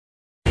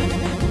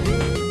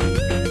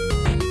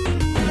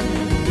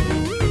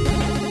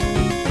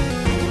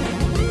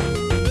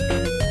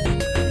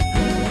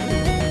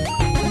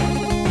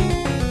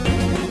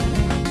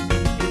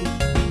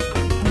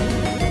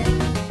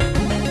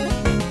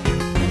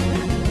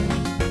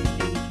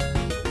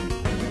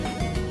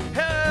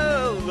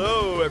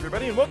Hello,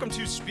 everybody, and welcome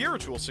to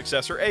Spiritual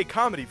Successor, a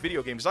comedy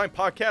video game design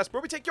podcast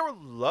where we take your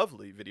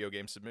lovely video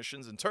game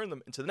submissions and turn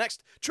them into the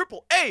next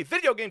AAA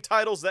video game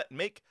titles that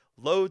make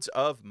loads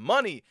of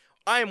money.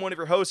 I am one of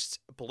your hosts,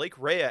 Blake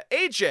Rea.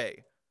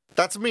 AJ.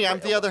 That's me.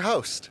 I'm the other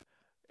host.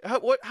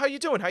 How you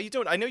doing? How you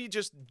doing? I know you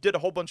just did a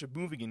whole bunch of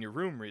moving in your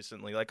room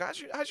recently. Like, how's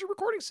your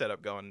recording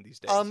setup going these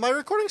days? My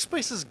recording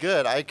space is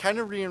good. I kind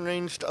of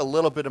rearranged a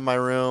little bit of my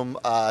room.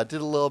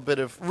 Did a little bit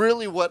of...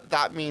 Really what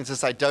that means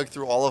is I dug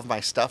through all of my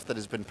stuff that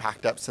has been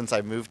packed up since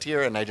I moved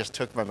here, and I just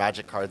took my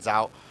magic cards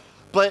out.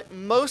 But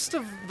most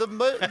of the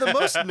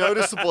most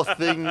noticeable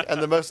thing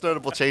and the most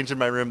notable change in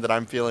my room that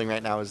I'm feeling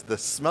right now is the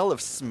smell of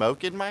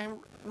smoke in my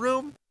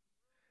room.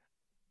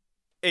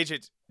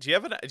 AJ, do you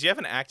have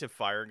an active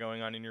fire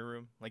going on in your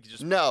room? Like you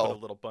just put a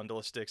little bundle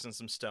of sticks and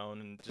some stone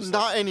and just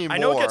not anymore. I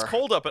know it gets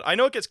cold up. I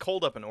know it gets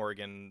cold up in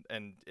Oregon,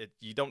 and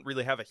you don't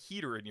really have a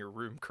heater in your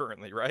room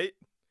currently, right?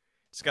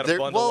 It's got a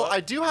bundle. Well, up.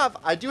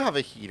 I do have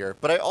a heater,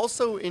 but I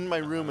also in my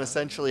room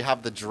essentially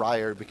have the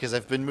dryer because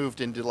I've been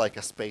moved into like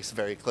a space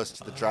very close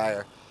to the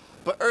dryer.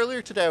 But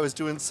earlier today I was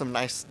doing some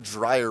nice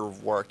dryer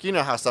work. You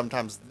know how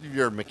sometimes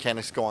your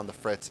mechanics go on the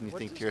fritz and you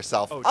think to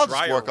yourself, I'll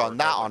just work on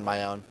that on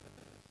my own.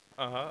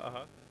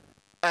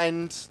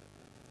 And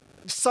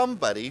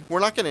somebody,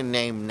 we're not going to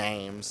name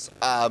names,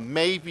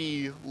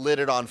 maybe lit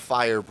it on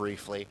fire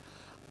briefly.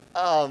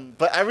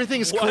 But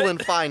everything's cool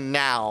and fine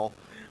now.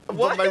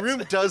 But my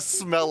room does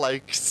smell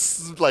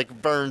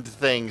like burned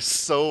things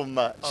so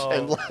much.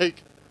 And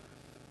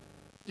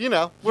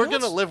we're going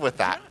to live with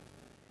that.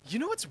 You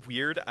know what's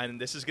weird? And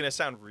this is going to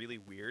sound really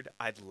weird.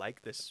 I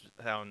like this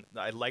sound.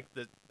 I like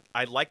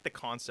the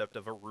concept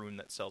of a room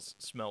that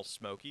smells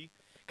smoky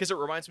because it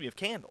reminds me of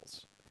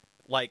candles.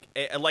 Like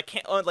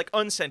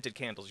unscented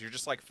candles. You're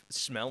just like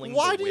smelling.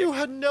 Why do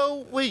you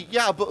know? Wait,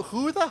 yeah, but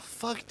who the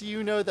fuck do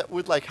you know that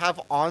would like have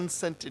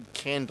unscented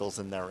candles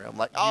in their room?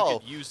 Like,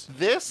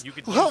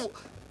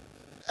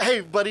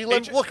 hey, buddy,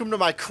 welcome to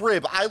my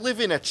crib. I live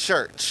in a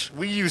church.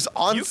 We use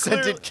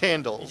unscented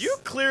candles. You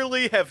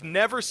clearly have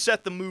never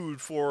set the mood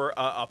for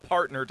a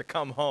partner to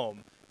come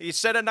home. You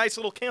set a nice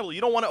little candle.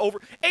 You don't want to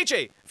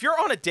AJ, if you're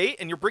on a date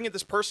and you're bringing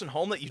this person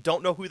home that you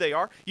don't know who they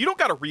are, you don't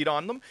got to read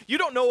on them. You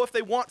don't know if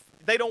they want.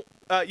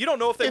 You don't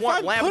know if they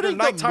want lavender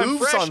nighttime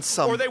fresh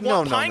or they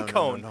want pine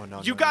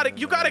cone. You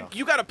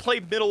gotta play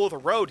middle of the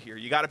road here.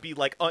 You gotta be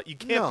like, you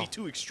can't be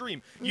too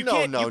extreme. You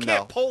can't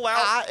pull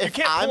out. You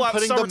can't pull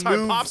out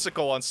summertime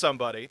popsicle on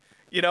somebody.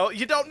 You know,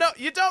 you don't know.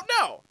 You don't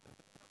know.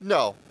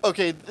 No.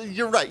 Okay,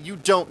 you're right. You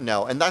don't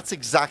know, and that's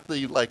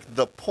exactly like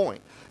the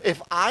point. If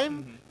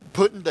I'm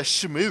putting the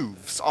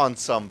schmoves on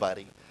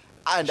somebody,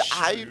 and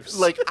I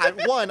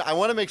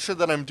want to make sure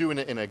that I'm doing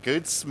it in a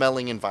good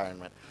smelling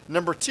environment.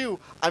 Number two,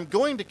 I'm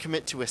going to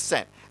commit to a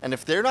scent, and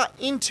if they're not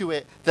into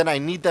it, then I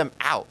need them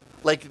out.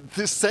 Like,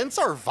 the scents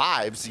are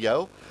vibes,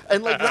 yo,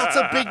 and like that's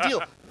a big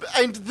deal.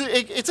 And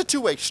it's a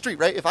two-way street,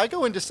 right? If I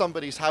go into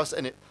somebody's house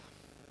and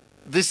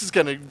this is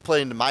going to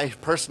play into my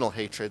personal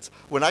hatreds.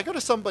 When I go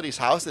to somebody's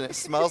house and it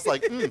smells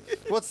like,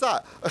 what's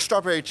that? A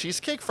strawberry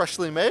cheesecake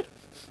freshly made?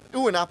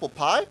 Ooh, an apple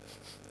pie?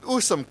 Ooh,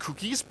 some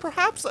cookies,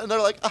 perhaps? And they're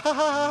like,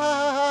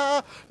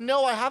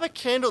 no, I have a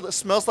candle that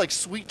smells like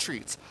sweet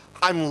treats.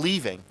 I'm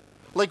leaving.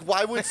 Like,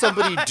 why would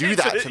somebody do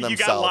that to themselves? You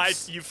got lied.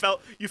 You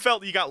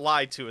felt you got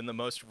lied to in the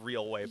most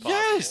real way possible.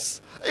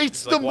 Yes,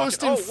 it's the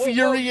most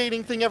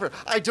infuriating thing ever.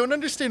 I don't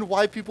understand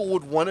why people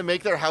would want to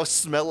make their house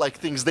smell like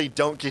things they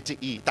don't get to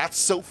eat. That's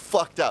so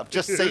fucked up.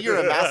 Just say you're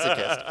a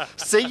masochist.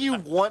 Say you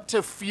want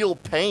to feel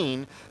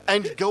pain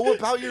and go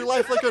about your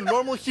life like a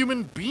normal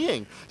human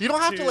being. You don't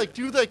have to like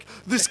do like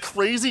this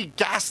crazy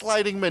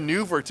gaslighting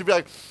maneuver to be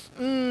like,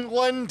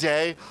 one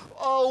day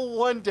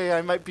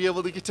I might be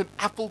able to get an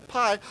apple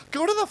pie.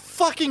 Go to the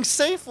fucking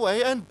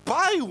Safeway and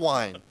buy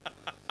one.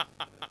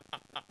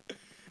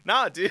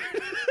 Nah, dude.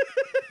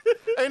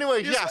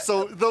 Anyway,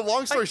 so the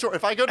long story short,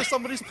 if I go to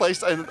somebody's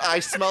place and I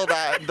smell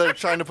that they're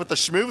trying to put the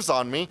schmoves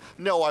on me,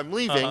 no, I'm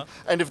leaving.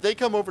 And if they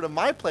come over to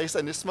my place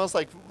and it smells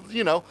like,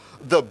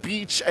 the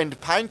beach and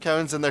pine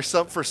cones and there's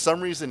for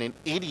some reason an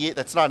idiot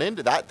that's not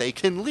into that, they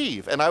can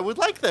leave. And I would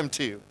like them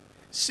to.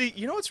 See,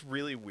 you know what's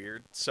really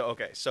weird? So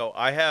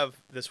I have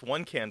this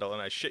one candle,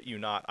 and I shit you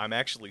not, I'm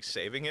actually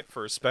saving it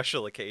for a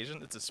special occasion.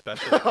 It's a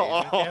special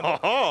occasion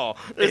candle.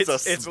 It's a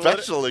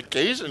special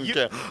occasion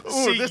candle.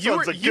 Ooh, this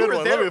one's a good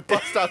one. Let me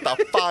bust out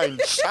the fine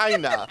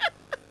china.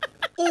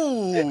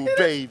 Ooh,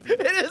 baby.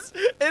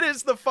 It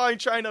is the fine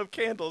china of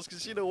candles,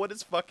 because you know what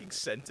is fucking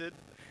scented?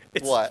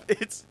 What?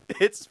 It's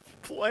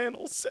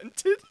flannel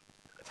scented.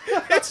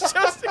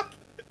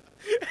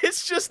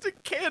 It's just a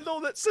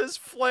candle that says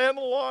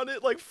flannel on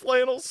it, like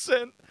flannel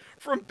scent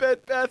from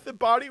Bed Bath &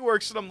 Body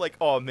Works, and I'm like,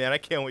 oh man, I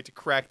can't wait to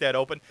crack that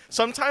open.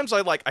 Sometimes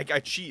I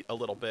cheat a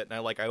little bit, and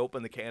I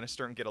open the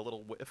canister and get a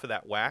little whiff of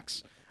that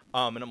wax,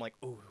 and I'm like,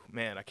 oh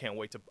man, I can't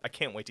wait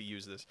to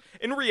use this.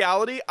 In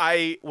reality,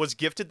 I was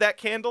gifted that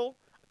candle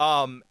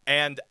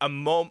And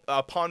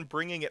upon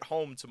bringing it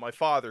home to my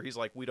father, he's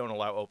like, "We don't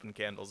allow open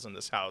candles in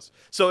this house."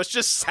 So it's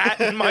just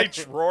sat in my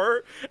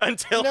drawer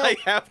until I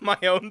have my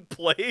own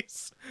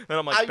place. And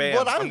I'm like, "Bam!"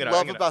 What I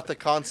love about the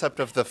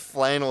concept of the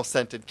flannel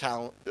scented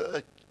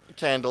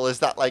candle is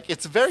that like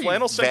it's very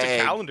flannel scented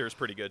vague. calendar is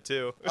pretty good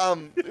too.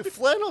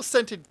 Flannel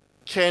scented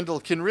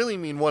candle can really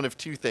mean one of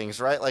two things,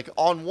 right? Like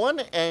on one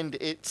end,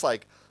 it's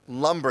like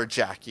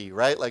lumberjacky,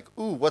 right? Like,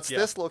 ooh, what's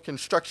this? Little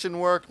construction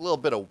work, a little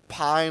bit of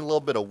pine, a little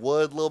bit of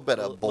wood, a little bit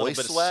of boy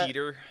bit sweat. Of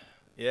cedar.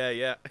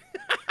 Yeah.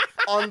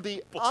 On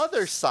the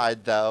other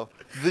side, though,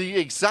 the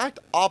exact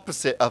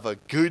opposite of a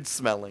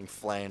good-smelling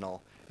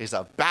flannel is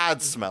a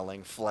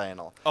bad-smelling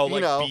flannel. Oh,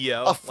 like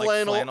BO, a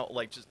flannel,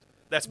 like just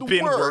that's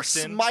been worse. worked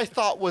in. My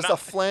thought was a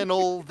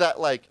flannel that,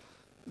 like,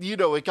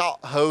 it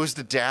got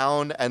hosed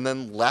down and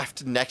then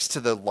left next to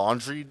the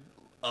laundry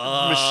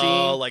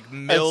machine, like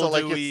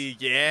mildewy,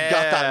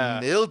 got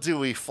that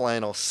mildewy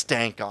flannel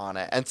stank on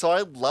it. And so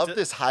I love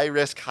this high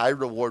risk, high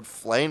reward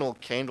flannel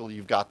candle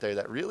you've got there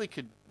that really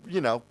could,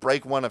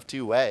 break one of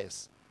two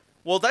ways.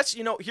 Well, that's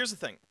here's the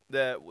thing.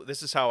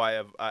 This is how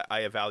I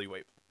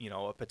evaluate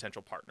a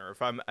potential partner.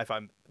 If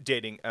I'm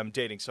dating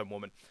some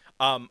woman,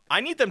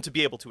 I need them to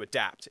be able to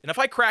adapt. And if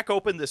I crack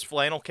open this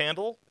flannel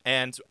candle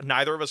and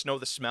neither of us know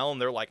the smell,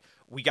 and they're like,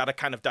 we got to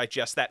kind of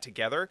digest that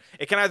together,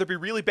 it can either be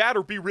really bad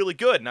or be really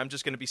good. And I'm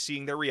just going to be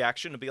seeing their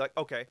reaction and be like,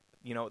 okay,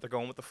 they're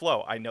going with the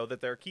flow. I know that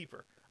they're a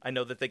keeper. I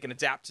know that they can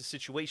adapt to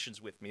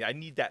situations with me. I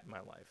need that in my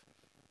life.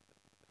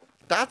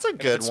 That's a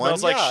good one.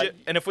 Smells like shit,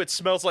 and if it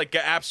smells like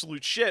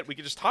absolute shit, we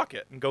can just talk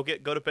it and go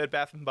to Bed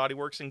Bath & Body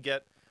Works and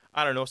get,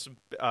 I don't know, some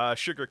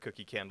sugar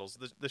cookie candles,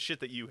 the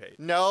shit that you hate.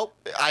 No,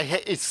 I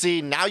hate.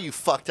 See, now you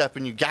fucked up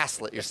and you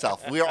gaslit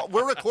yourself.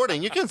 We're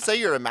recording. You can say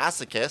you're a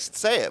masochist.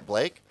 Say it,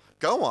 Blake.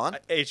 Go on.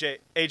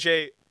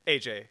 AJ.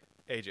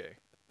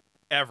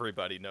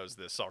 Everybody knows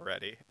this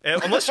already.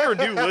 Unless you're a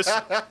new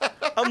listener.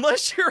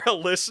 Unless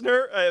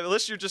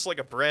you're just like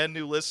a brand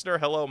new listener.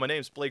 Hello, my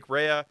name's Blake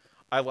Rea.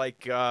 I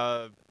like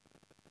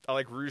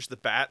Rouge the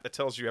Bat that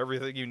tells you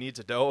everything you need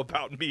to know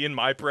about me and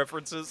my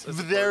preferences.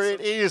 There it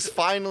is,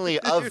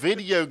 finally, a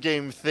video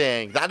game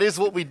thing. That is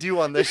what we do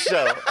on this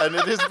show. And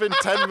it has been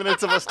 10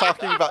 minutes of us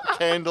talking about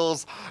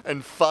candles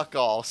and fuck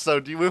all. So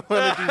do we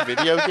want to do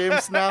video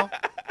games now?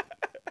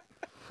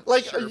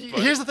 Like, sure,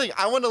 here's the thing.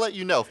 I want to let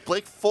you know,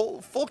 Blake,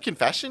 full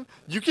confession,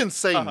 you can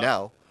say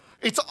no.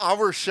 It's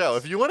our show.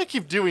 If you want to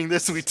keep doing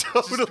this, we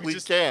totally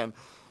can.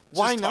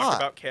 Why not?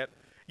 Talk about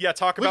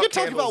talk about we can candles.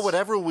 talk about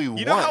whatever we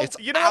want.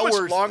 How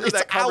much longer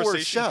that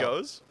conversation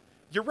goes?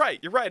 You're right.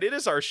 It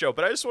is our show,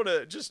 but I just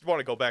want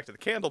to go back to the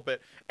candle bit.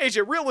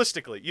 AJ,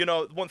 realistically,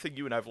 one thing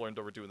you and I've learned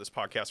over doing this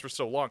podcast for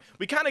so long,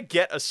 we kind of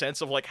get a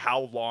sense of like how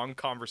long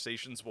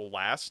conversations will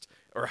last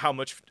or how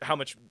much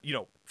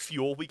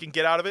fuel we can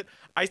get out of it.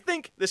 I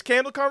think this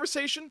candle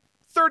conversation,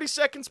 30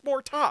 seconds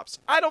more tops.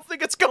 I don't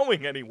think it's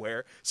going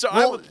anywhere. So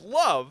I would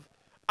love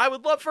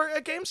for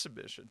a game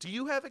submission. Do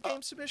you have a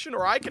game submission,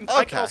 or I can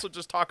also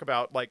just talk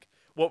about like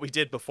what we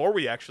did before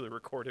we actually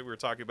recorded. We were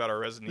talking about our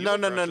Resident Evil.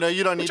 No.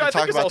 You don't need to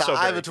talk about that.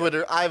 I have a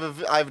Twitter. I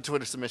have a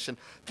Twitter submission.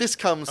 This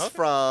comes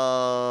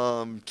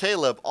from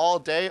Caleb All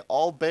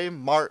Bay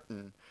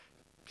Martin.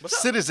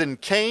 Citizen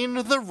Kane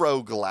the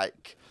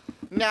roguelike.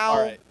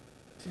 Now,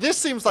 this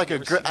seems like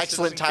an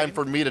excellent time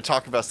for me to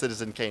talk about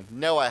Citizen Kane.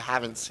 No, I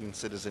haven't seen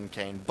Citizen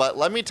Kane, but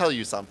let me tell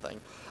you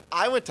something.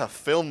 I went to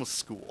film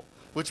school,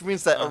 which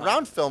means that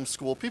around film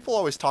school, people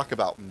always talk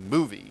about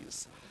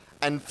movies.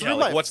 And through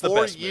my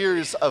 4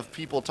 years of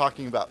people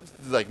talking about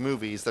like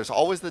movies, there's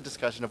always the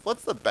discussion of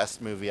what's the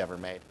best movie ever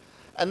made.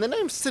 And the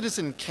name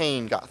Citizen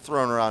Kane got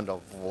thrown around a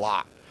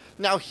lot.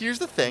 Now, here's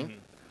the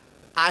thing.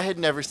 I had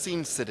never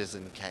seen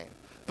Citizen Kane.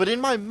 But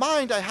in my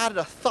mind, I had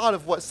a thought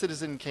of what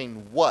Citizen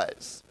Kane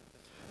was.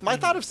 My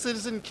thought of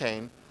Citizen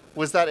Kane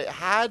was that it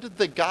had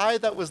the guy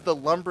that was the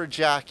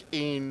lumberjack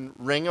in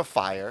Ring of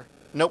Fire.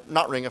 Nope,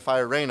 not Ring of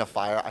Fire, Reign of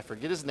Fire. I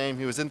forget his name.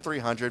 He was in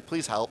 300.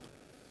 Please help.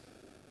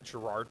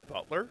 Gerard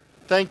Butler?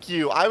 Thank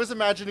you. I was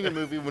imagining a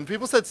movie. When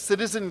people said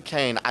Citizen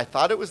Kane, I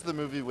thought it was the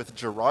movie with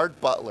Gerard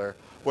Butler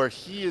where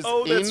he is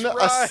in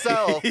a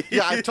cell.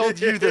 Yeah, I told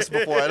you this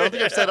before. I don't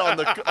think I've said it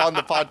on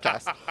the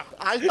podcast.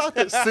 I thought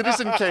that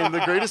Citizen Kane, the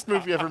greatest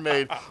movie ever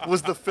made,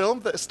 was the film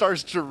that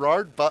stars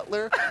Gerard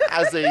Butler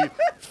as a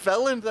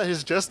felon that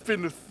has just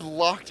been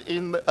locked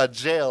in a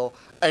jail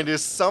and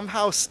is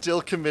somehow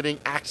still committing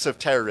acts of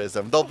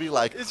terrorism. They'll be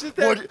like,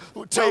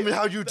 tell me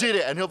how you did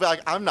it. And he'll be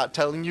like, I'm not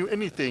telling you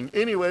anything.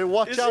 Anyway,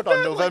 watch out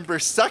on November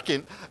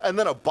 2nd. And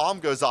then a bomb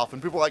goes off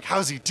and people are like,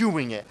 how's he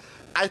doing it?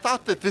 I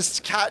thought that this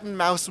cat and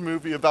mouse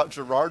movie about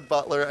Gerard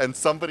Butler and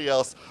somebody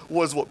else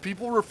was what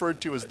people referred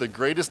to as the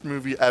greatest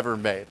movie ever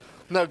made.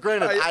 Now,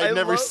 granted, I've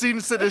never seen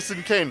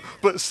Citizen Kane,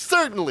 but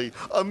certainly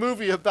a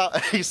movie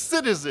about a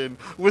citizen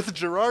with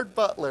Gerard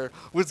Butler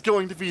was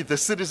going to be the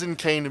Citizen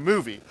Kane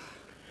movie.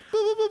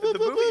 The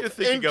movie you're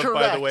thinking of,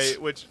 by the way,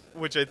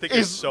 which I think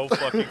is so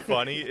fucking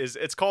funny,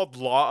 it's called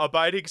Law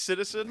Abiding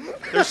Citizen.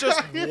 There's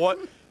just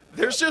one.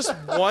 There's just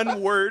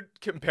one word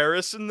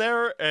comparison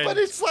there, and But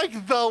it's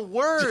like the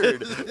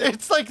word.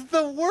 It's like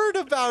the word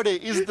about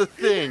it is the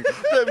thing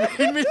that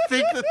made me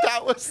think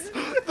that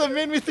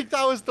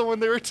was the one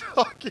they were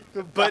talking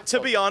about. But to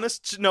be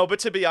honest,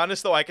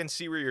 though, I can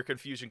see where your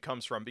confusion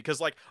comes from, because,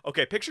 like,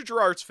 okay, picture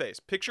Gerard's face.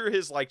 Picture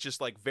his, like,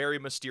 just, like, very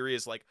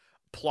mysterious, like,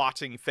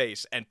 plotting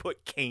face, and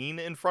put Kane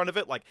in front of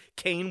it, like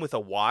Kane with a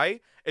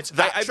Y. I'd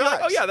be like,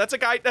 oh yeah, that's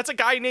a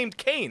guy named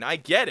Kane. I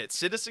get it.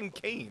 Citizen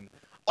Kane.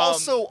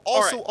 Also,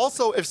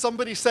 right. if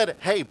somebody said,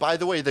 hey, by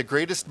the way, the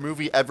greatest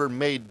movie ever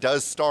made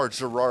does star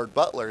Gerard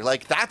Butler,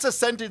 like, that's a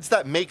sentence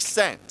that makes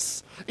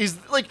sense. Is,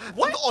 like,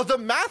 what? The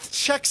math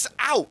checks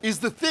out is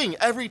the thing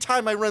every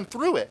time I run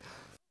through it.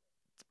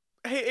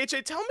 Hey,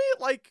 AJ, tell me,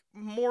 like,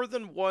 more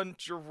than one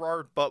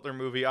Gerard Butler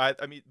movie. I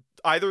mean,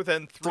 either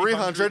than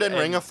 300 and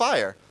Ring of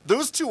Fire.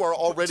 Those two are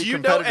already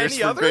competitors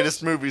for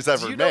greatest movies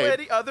ever made. Do you know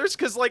any others?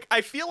 Because, like,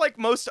 I feel like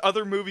most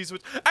other movies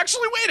would...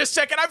 Actually, wait a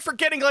second. I'm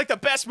forgetting, like, the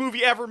best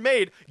movie ever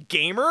made.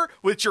 Gamer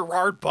with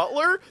Gerard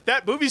Butler?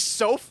 That movie's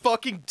so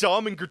fucking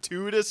dumb and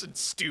gratuitous and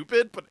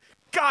stupid, but...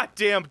 God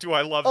damn, do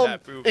I love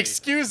that movie.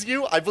 Excuse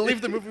you, I believe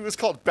the movie was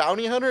called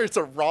Bounty Hunter. It's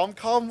a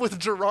rom-com with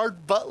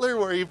Gerard Butler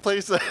where he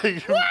plays a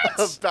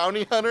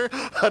bounty hunter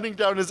hunting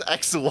down his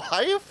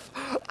ex-wife.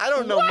 I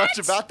don't know much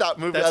about that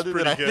movie other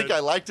than I think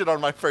I liked it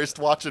on my first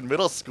watch in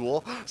middle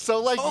school.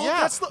 So, like,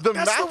 the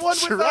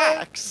math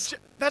tracks.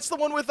 That's the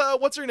one with,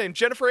 what's her name?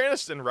 Jennifer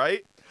Aniston,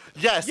 right?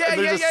 Yes, and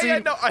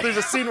there's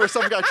a scene where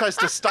some guy tries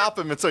to stop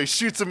him, and so he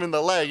shoots him in the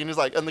leg, and he's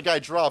like, and the guy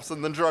drops,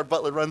 and then Gerard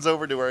Butler runs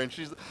over to her, and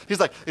he's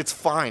like, it's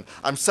fine.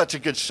 I'm such a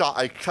good shot.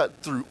 I cut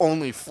through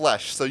only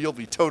flesh, so you'll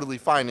be totally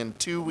fine in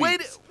 2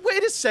 weeks.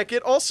 Wait a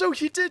second. Also,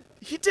 he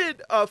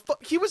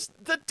was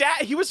the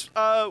dad. He was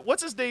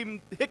what's his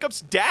name?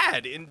 Hiccup's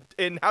dad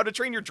in How to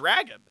Train Your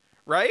Dragon,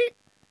 right?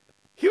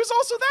 He was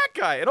also that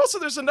guy. And also,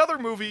 there's another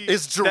movie.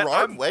 Is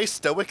Gerard Way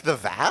Stoic the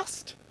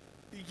Vast?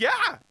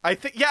 Yeah, I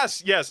think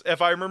yes.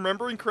 If I'm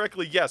remembering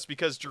correctly, yes,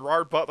 because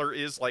Gerard Butler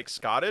is, like,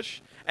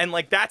 Scottish, and,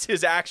 like, that's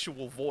his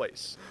actual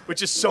voice,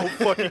 which is so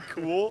fucking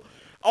cool.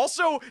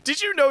 Also,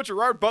 did you know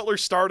Gerard Butler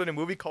starred in a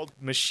movie called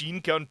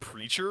Machine Gun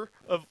Preacher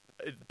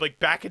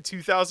back in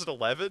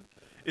 2011?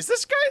 Is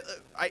this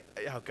guy?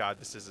 Oh god,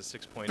 this is a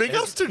 6.8. Big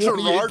ups to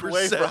Gerard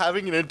Way for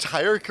having an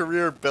entire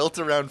career built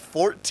around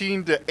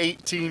 14 to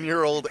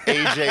 18-year-old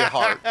AJ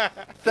Hart.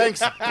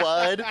 Thanks,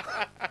 bud.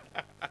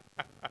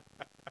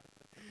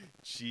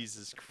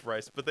 Jesus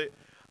Christ! But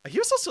he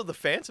was also the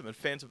Phantom and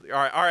Phantom. All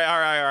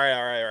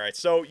right.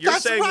 So you're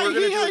saying right.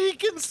 We're gonna he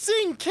can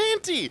sing,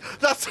 can't he?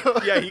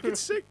 Yeah, he can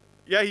sing.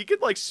 Yeah, he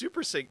could, like,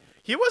 super sing.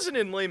 He wasn't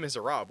in Les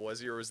Miserables, was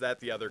he? Or was that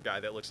the other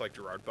guy that looks like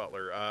Gerard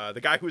Butler?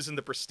 The guy who was in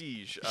The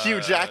Prestige.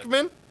 Hugh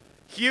Jackman?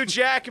 Hugh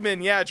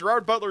Jackman, yeah.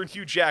 Gerard Butler and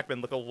Hugh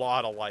Jackman look a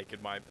lot alike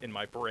in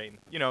my brain.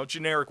 You know,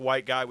 generic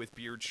white guy with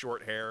beard,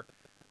 short hair.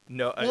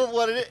 No. Well,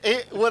 what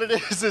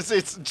it is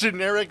it's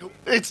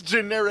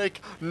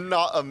generic,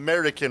 not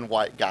American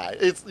white guy.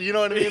 It's, you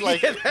know what I mean?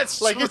 Like, yeah,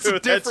 that's like, true. it's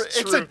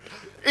different.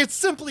 It's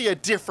simply a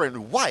different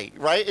white,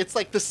 right? It's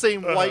like the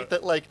same white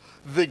that, like,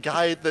 the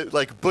guy that,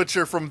 like,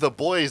 Butcher from The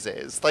Boys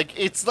is. Like,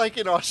 it's like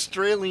an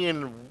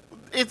Australian.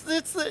 It's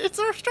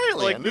Australian.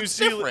 Like New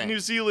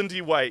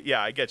Zealandy white.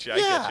 Yeah, I get you.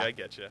 I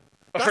get you.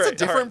 That's a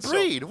different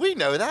breed. We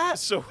know that.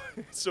 So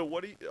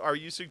what are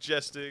you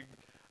suggesting?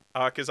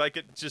 Because I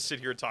could just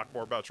sit here and talk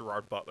more about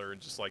Gerard Butler and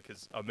just, like,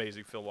 his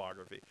amazing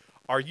filmography.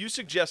 Are you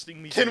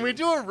suggesting me? Can we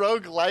do a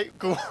roguelike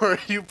where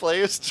you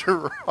play as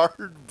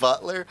Gerard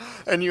Butler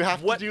and you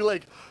have to do,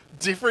 like,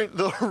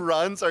 the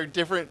runs are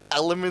different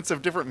elements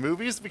of different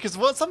movies? Because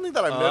something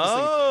that I'm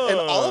noticing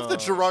in all of the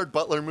Gerard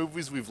Butler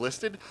movies we've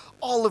listed,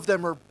 all of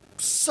them are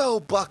so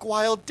buck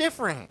wild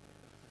different.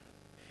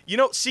 You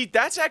know, see,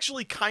 that's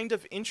actually kind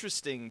of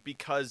interesting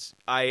because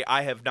I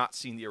have not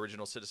seen the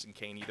original Citizen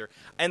Kane either.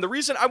 And the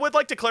reason I would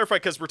like to clarify,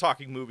 because we're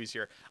talking movies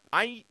here,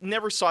 I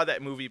never saw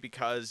that movie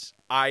because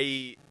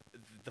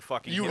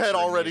you had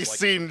already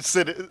seen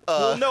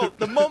Well, no,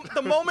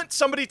 the moment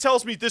somebody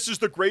tells me this is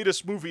the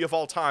greatest movie of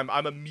all time,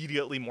 I'm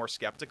immediately more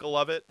skeptical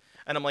of it.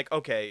 And I'm like,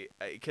 okay,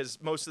 because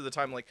most of the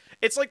time, like,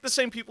 it's like the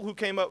same people who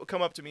come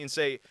up to me and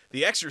say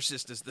The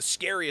Exorcist is the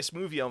scariest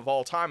movie of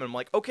all time. And I'm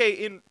like,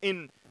 okay,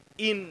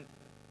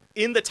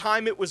 in the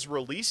time it was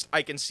released,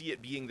 I can see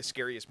it being the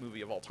scariest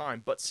movie of all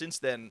time. But since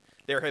then,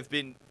 there have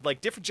been,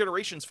 like, different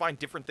generations find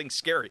different things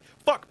scary.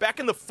 Fuck, back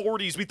in the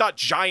 40s, we thought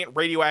giant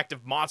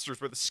radioactive monsters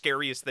were the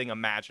scariest thing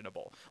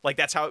imaginable. Like,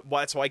 that's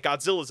why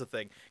Godzilla's a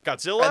thing.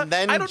 Godzilla, and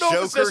then I don't know Joker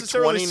if it's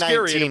necessarily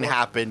 2019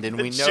 happened, and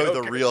we know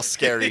the real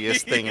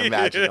scariest thing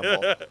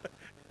imaginable.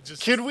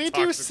 Could we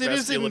do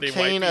Citizen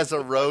Kane as a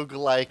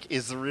roguelike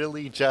is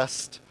really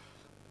just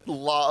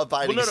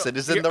law-abiding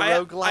citizen the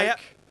roguelike?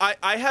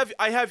 I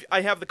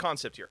have the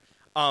concept here.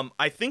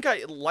 I think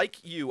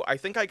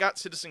I got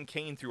Citizen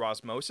Kane through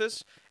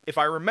osmosis. If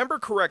I remember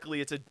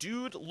correctly, it's a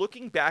dude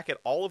looking back at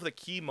all of the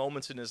key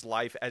moments in his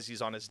life as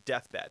he's on his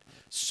deathbed.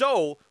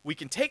 So we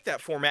can take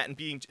that format and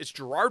it's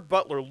Gerard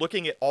Butler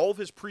looking at all of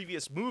his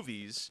previous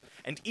movies,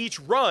 and each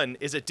run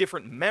is a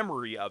different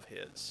memory of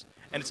his.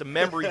 and it's a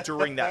memory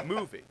during that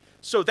movie.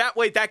 So that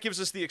way, that gives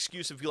us the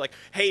excuse of, like,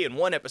 hey, in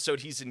one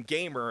episode, he's in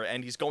Gamer,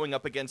 and he's going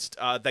up against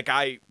the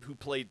guy who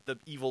played the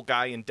evil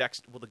guy in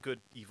Dexter, well, the good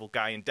evil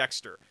guy in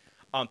Dexter.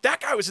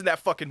 That guy was in that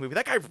fucking movie.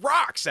 That guy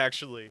rocks,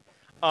 actually.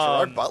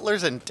 Gerard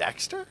Butler's in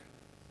Dexter?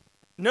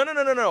 No.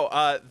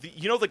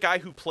 You know the guy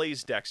who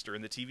plays Dexter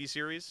in the TV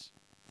series?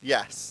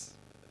 Yes.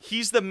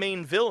 He's the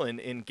main villain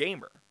in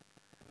Gamer.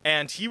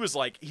 And he was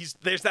like,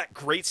 there's that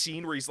great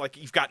scene where he's like,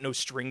 you've got no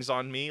strings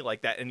on me,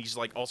 like that, and he's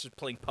like also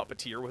playing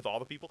puppeteer with all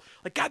the people.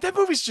 Like, God, that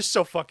movie's just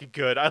so fucking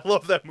good. I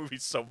love that movie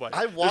so much.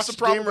 I watched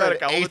Gamer in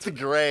 8th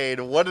grade.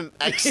 What an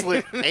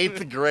excellent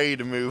 8th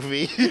grade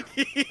movie.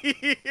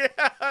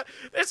 Yeah.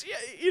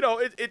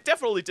 It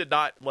definitely did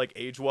not, like,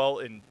 age well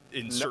in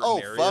certain areas. Oh,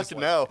 fuck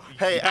like, no.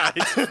 Hey, yeah,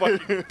 it's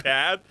fucking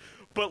bad.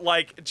 But,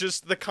 like,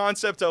 just the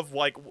concept of,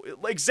 like,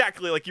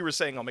 exactly like you were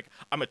saying,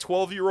 I'm a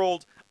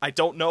 12-year-old. I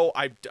don't know.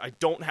 I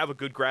don't have a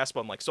good grasp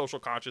on, like, social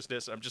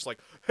consciousness. I'm just like,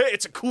 hey,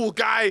 it's a cool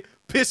guy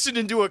pissing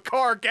into a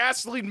car,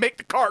 gasoline, make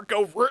the car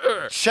go.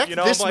 Check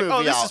this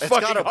movie out. It's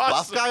got a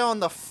buff guy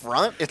on the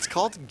front. It's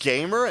called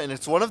Gamer, and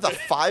it's one of the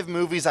 5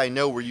 movies I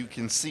know where you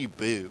can see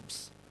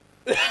boobs.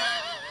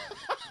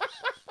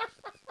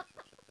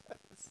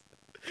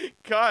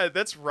 God,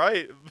 that's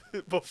right.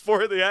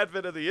 Before the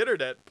advent of the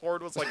internet,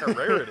 porn was like a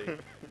rarity.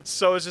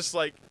 So it's just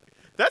like,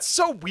 that's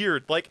so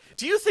weird. Like,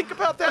 do you think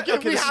about that?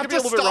 Okay, we have to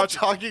stop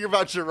talking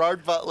about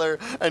Gerard Butler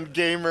and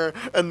Gamer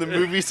and the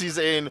movies he's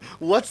in.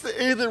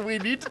 Either we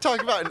need to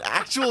talk about an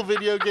actual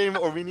video game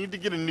or we need to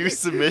get a new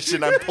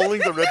submission. I'm pulling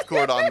the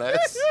ripcord on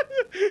this.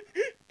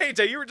 Hey,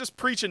 Jay, you were just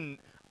preaching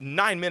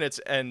 9 minutes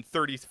and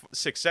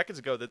 36 seconds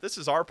ago that this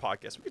is our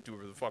podcast. We can do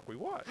whatever the fuck we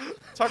want.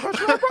 Talk about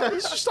Gerard Butler.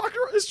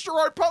 It's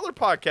Gerard Butler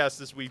podcast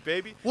this week,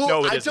 baby. Well,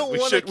 no, it I isn't. Don't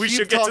We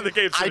should get to the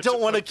game. I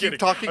don't want to keep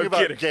talking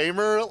about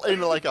Gamer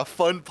in like a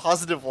fun,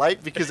 positive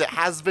light because it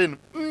has been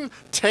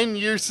 10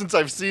 years since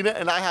I've seen it,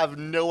 and I have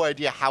no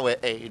idea how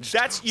it aged.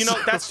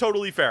 That's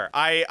totally fair.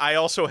 I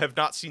also have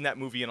not seen that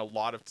movie in a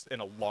long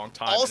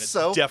time. Also,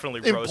 and it's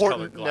definitely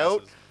rose-colored glasses.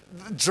 Note,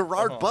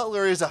 Gerard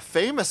Butler is a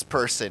famous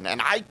person, and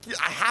I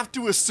have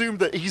to assume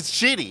that he's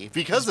shitty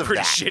because of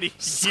that. Pretty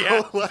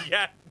shitty.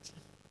 Yeah.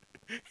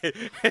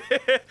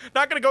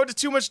 Not going to go into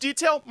too much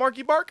detail,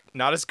 Marky Mark.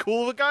 Not as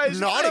cool of a guy as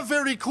Not a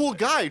very cool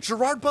guy.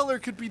 Gerard Butler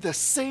could be the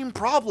same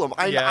problem.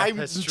 I'm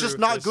just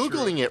not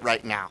Googling it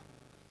right now.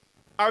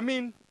 I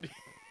mean,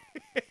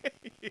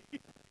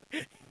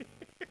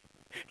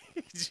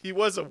 he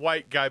was a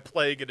white guy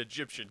playing an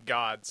Egyptian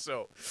god,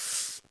 so...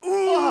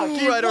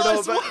 I don't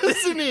know about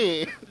wasn't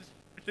he?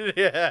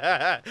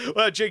 Yeah.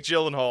 Well, Jake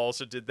Gyllenhaal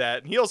also did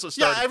that, and he also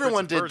started. Yeah,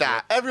 everyone did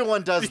that.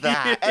 Everyone does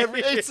that.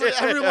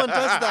 Everyone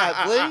does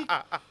that, Blake.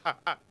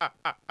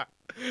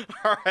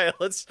 All right,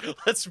 let's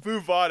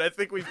move on. I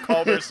think we've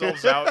called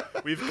ourselves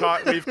out. We've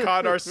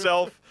caught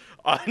ourselves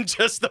on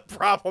just the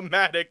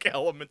problematic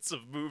elements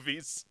of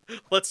movies.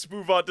 Let's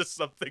move on to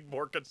something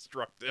more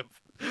constructive.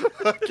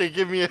 Okay,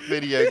 give me a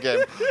video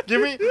game.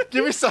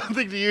 Give me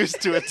something to use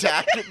to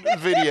attack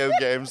video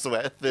games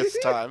with this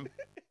time.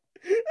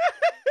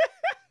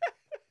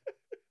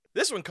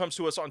 This one comes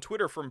to us on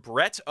Twitter from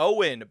Brett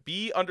Owen,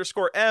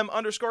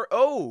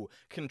 B_M_O.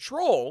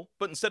 Control,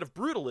 but instead of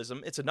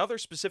brutalism, it's another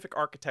specific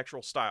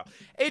architectural style.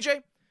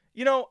 AJ,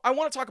 I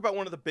want to talk about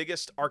one of the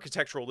biggest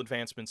architectural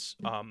advancements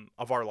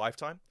of our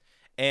lifetime.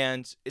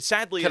 And it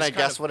sadly Can I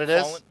guess what it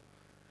is?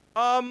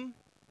 Let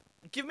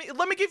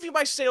me give you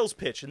my sales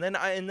pitch, and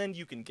then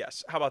you can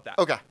guess. How about that?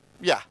 Okay.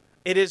 Yeah.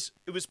 It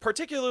was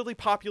particularly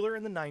popular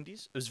in the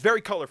 90s. It was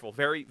very colorful,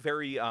 very,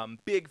 very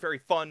big, very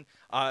fun.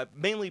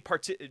 Mainly,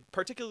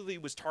 particularly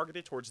was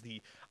targeted towards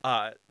the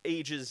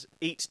ages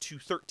 8 to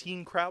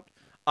 13 crowd.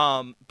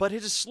 But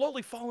it has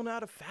slowly fallen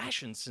out of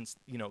fashion since,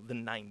 the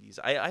 90s.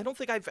 I don't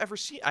think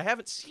I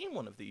haven't seen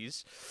one of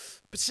these,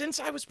 but since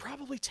I was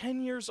probably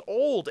 10 years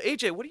old.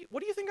 AJ, what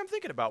do you think I'm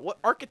thinking about? What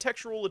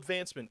architectural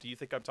advancement do you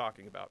think I'm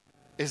talking about?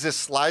 Is this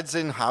slides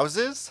in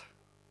houses?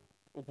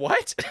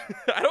 What?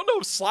 I don't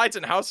know if slides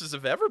in houses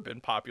have ever been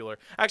popular.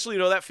 Actually,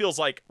 that feels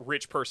like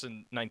rich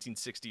person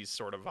 1960s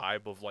sort of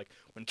vibe of like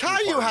when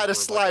Caillou had a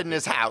slide in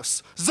his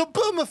house.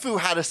 Zaboomafoo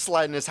had a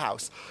slide in his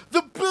house.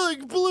 The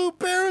Big Blue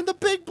Bear in the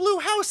Big Blue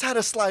House had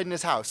a slide in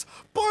his house.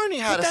 Barney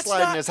had a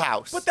slide in his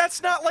house. But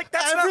that's not like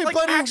Everybody not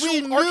like actual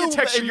we knew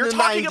architecture. in You're the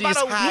talking 90s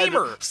about a had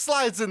lemur.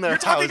 Slides in their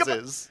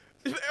houses.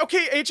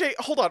 Okay, AJ,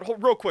 hold on,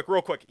 real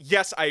quick.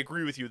 Yes, I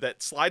agree with you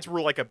that slides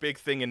were like a big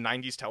thing in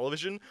 90s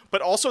television,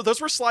 but also those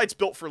were slides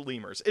built for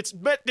lemurs. It's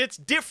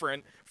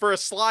different for a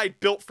slide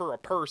built for a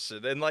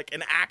person and like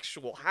an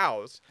actual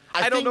house.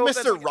 I think know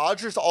Mr.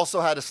 Rogers also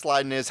had a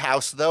slide in his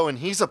house, though, and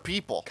he's a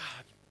people.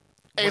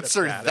 God,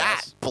 answer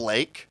that,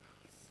 Blake.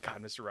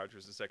 God, Mr.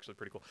 Rogers is actually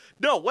pretty cool.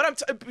 No,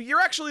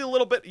 you're actually a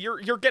little bit,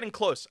 you're getting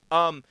close.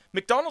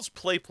 McDonald's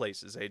Play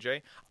Places,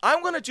 AJ.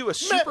 I'm going to do a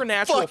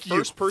supernatural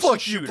first-person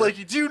shooter.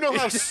 Blakey. Do you know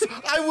how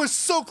I was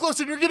so close,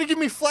 and you're going to give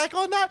me flack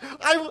on that?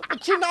 I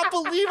cannot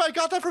believe I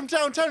got that from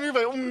downtown. You're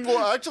like,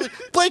 well, actually,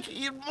 Blake,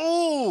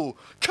 come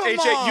AJ,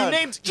 on. You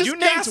named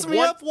gas me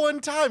up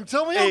one time.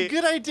 Tell me how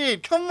good I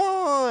did. Come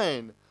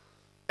on.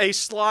 A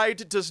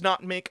slide does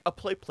not make a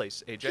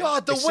place, AJ.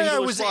 God, the way I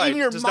was in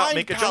your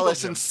mind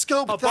palace and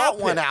scoped that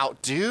one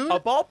out, dude. A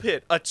ball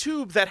pit, a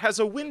tube that has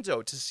a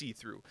window to see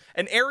through,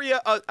 an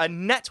area, a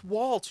net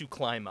wall to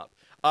climb up,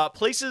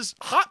 places,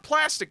 hot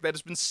plastic that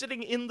has been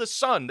sitting in the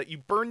sun that you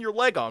burn your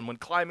leg on when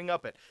climbing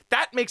up it.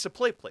 That makes a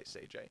place,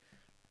 AJ.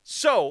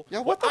 So,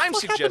 yeah, what the I'm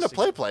fuck suggesting, happened to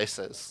play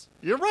places?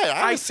 You're right. I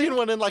haven't seen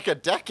one in like a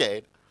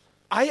decade.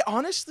 I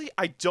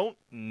don't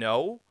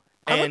know.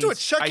 I went to a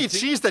Chuck E.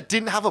 Cheese that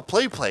didn't have a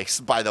play place,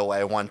 by the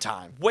way, one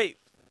time. Wait,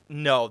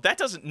 that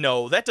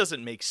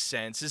doesn't make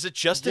sense. Is it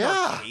just an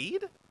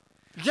arcade?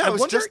 Yeah, it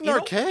was just an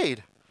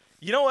arcade.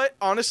 You know what?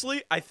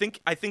 Honestly, I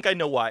think I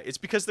know why. It's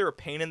because they're a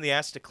pain in the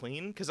ass to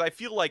clean. Because I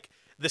feel like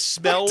the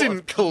smell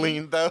didn't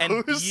clean those.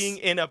 And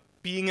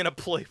being in a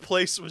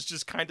place was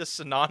just kind of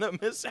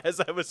synonymous as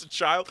I was a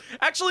child.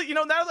 Actually,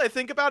 now that I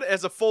think about it,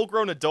 as a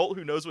full-grown adult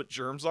who knows what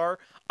germs are,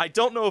 I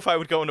don't know if I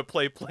would go in a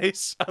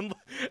place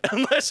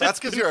unless that's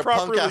because you're a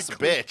punk-ass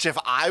bitch. If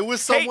I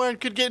was somewhere and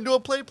could get into a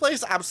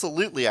place,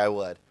 absolutely I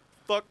would.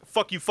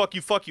 Fuck you.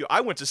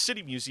 I went to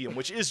City Museum,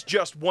 which is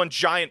just one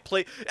giant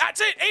play.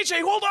 That's it,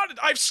 AJ, hold on.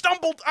 I've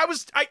stumbled.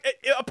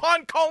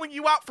 Upon calling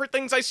you out for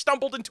things, I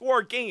stumbled into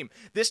our game.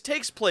 This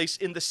takes place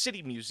in the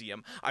City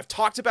Museum. I've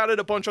talked about it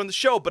a bunch on the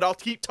show, but I'll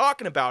keep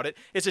talking about it.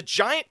 It's a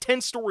giant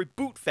 10-story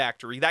boot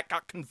factory that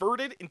got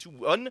converted into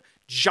one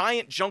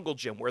giant jungle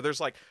gym where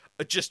there's like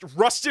just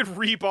rusted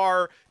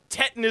rebar,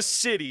 tetanus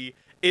city.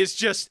 Is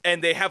just,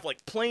 and they have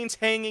like planes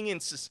hanging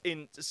in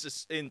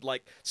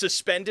like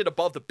suspended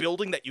above the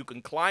building that you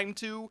can climb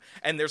to,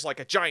 and there's like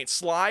a giant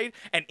slide,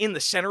 and in the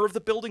center of the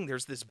building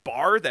there's this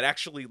bar that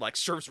actually like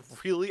serves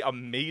really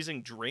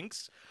amazing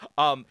drinks.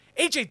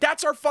 AJ,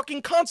 that's our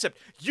fucking concept.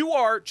 You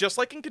are, just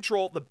like in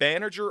Control, the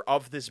manager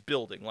of this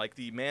building, like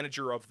the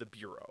manager of the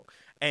bureau,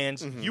 and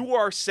you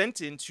are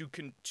sent in to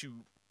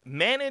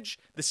manage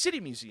the City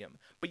Museum,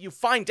 but you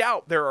find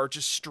out there are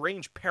just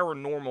strange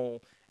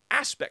paranormal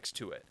aspects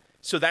to it.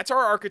 So that's our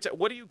architect.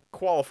 What do you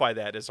qualify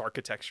that as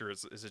architecture?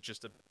 Is it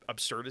just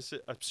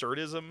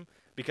absurdism?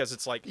 Because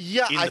it's like in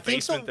the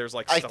basement there's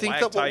like stalactites. I think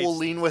that what we'll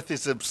lean with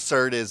is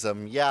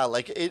absurdism. Yeah,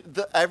 like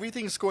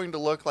everything's going to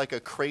look like a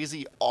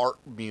crazy art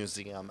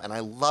museum, and I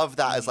love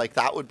that. As like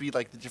that would be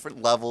like the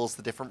different levels,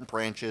 the different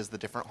branches, the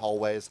different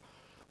hallways.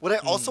 What I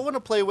also want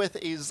to play with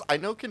is, I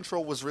know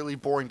Control was really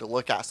boring to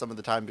look at some of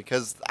the time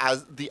because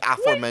as the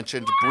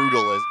aforementioned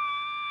brutalism.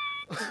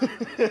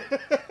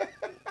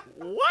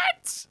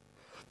 What?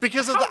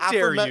 Because of the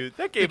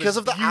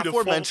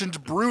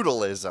aforementioned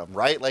brutalism,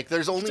 right? Like,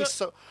 there's only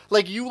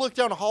like, you look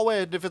down a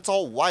hallway, and if it's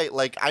all white,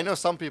 like, I know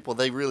some people,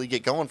 they really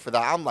get going for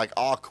that. I'm like,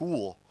 oh,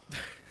 cool.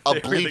 A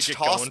bleached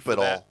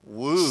hospital.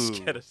 Woo.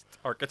 Just get an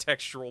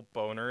architectural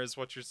boner is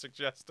what you're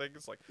suggesting.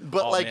 It's like,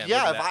 but like, man,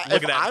 yeah,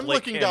 if I'm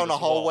looking down a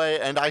hallway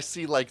and I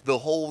see, like, the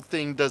whole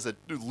thing does a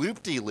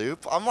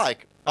loop-de-loop, I'm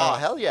like, oh,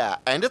 hell yeah.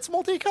 And it's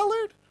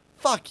multicolored?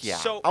 Fuck yeah.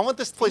 So, I want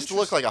this place to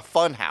look like a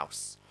fun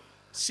house.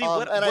 See,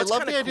 and I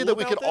love the idea that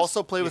we could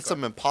also play with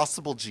some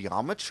impossible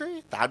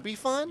geometry. That'd be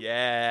fun.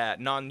 Yeah,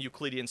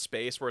 non-Euclidean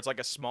space where it's like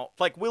a small,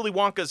 like Willy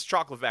Wonka's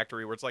chocolate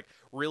factory, where it's like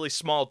really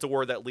small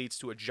door that leads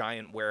to a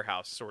giant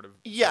warehouse sort of.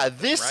 Yeah,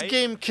 this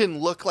game can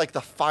look like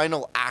the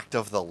final act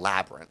of the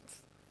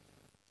Labyrinth.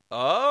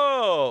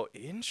 Oh,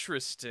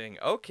 interesting.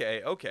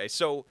 Okay.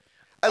 So,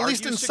 at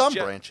least in some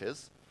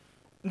branches.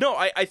 No,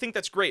 I think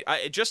that's great.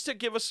 Just to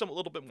give us a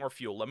little bit more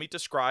fuel, let me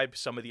describe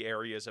some of the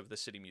areas of the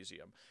City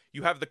Museum.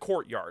 You have the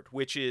courtyard,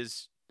 which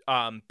is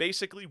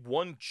basically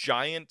one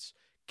giant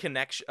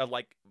connection,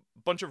 like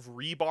bunch of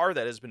rebar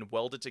that has been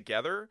welded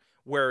together,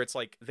 where it's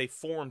like they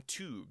form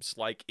tubes,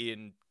 like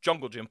in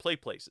Jungle Gym play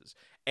places.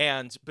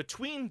 And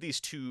between these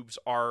tubes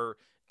are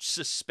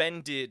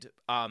suspended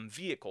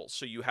vehicles.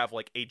 So you have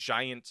like a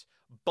giant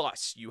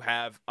bus, you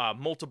have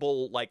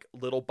multiple like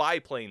little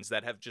biplanes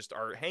that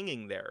are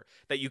hanging there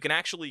that you can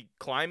actually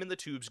climb in the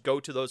tubes, go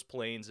to those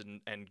planes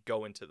and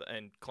go into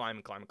and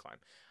climb.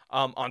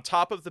 On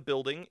top of the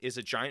building is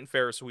a giant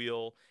Ferris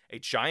wheel, a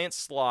giant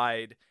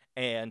slide,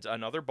 and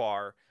another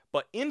bar.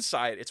 But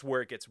inside, it's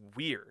where it gets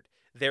weird.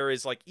 There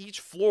is like each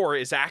floor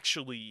is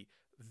actually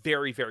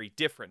very, very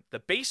different. The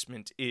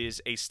basement is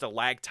a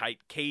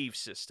stalactite cave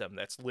system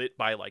that's lit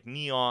by like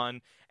neon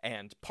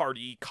and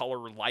party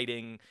color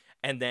lighting.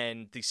 And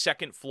then the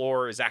second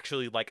floor is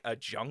actually like a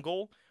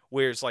jungle,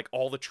 whereas like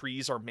all the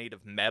trees are made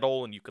of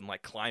metal and you can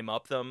like climb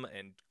up them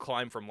and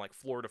climb from like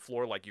floor to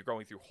floor, like you're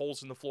going through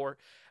holes in the floor.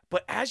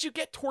 But as you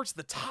get towards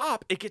the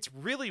top, it gets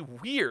really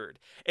weird.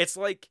 It's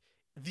like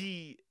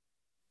the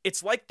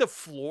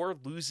floor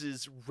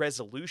loses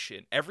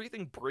resolution.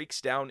 Everything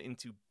breaks down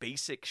into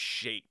basic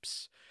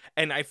shapes.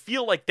 And I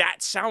feel like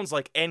that sounds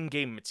like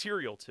endgame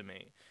material to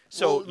me.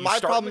 So my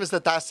problem is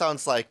that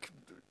sounds like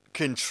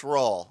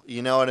Control,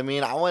 you know what I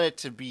mean? I want it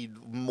to be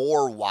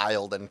more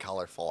wild and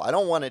colorful. I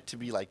don't want it to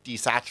be like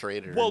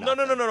desaturated. Well, no.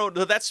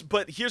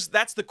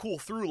 That's the cool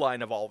through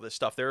line of all this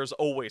stuff. There is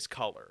always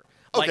color.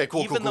 Okay,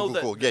 cool.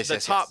 Yes.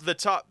 The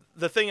top,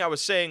 the thing I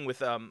was saying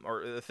with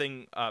or the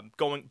thing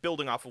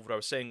building off of what I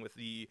was saying with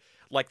the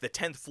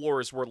 10th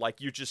floor is where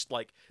like you just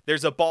like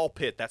there's a ball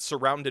pit that's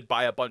surrounded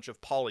by a bunch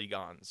of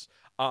polygons,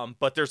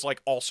 but there's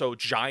like also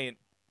giant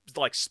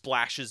like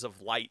splashes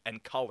of light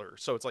and color,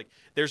 so it's like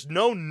there's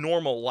no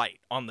normal light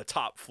on the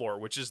top floor,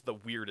 which is the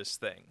weirdest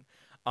thing.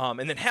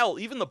 And then hell,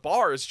 even the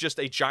bar is just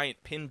a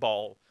giant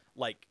pinball,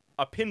 like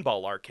a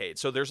pinball arcade.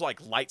 So there's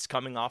like lights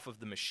coming off of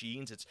the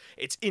machines.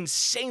 It's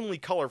insanely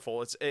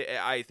colorful. It's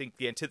I think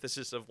the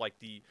antithesis of like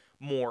the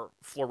more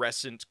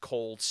fluorescent,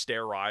 cold,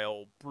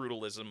 sterile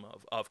brutalism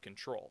of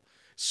Control.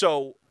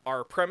 So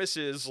our premise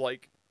is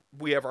like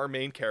we have our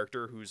main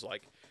character who's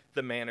like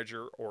the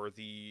manager or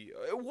the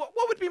what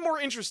would be more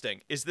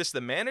interesting? Is this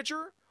the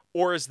manager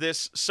or is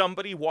this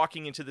somebody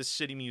walking into this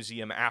city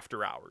museum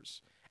after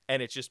hours?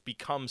 And it just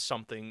becomes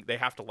something they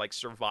have to like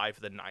survive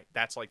the night.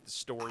 That's like the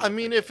story. I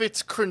mean, if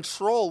it's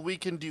Control, we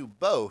can do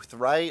both,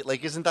 right?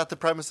 Like, isn't that the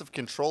premise of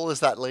Control?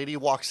 Is that lady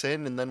walks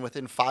in and then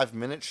within 5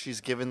 minutes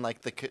she's given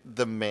like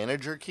the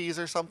manager keys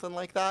or something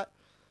like that?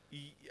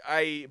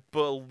 I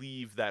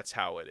believe that's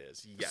how it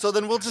is. Yes. So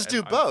then we'll just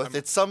do both.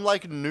 It's some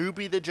like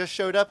newbie that just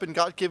showed up and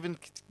got given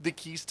the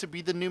keys to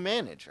be the new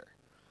manager.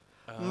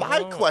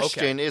 My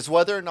question is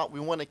whether or not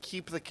we want to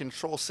keep the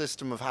control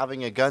system of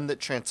having a gun that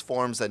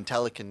transforms and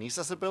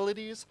telekinesis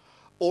abilities,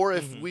 or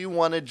if we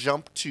want to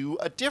jump to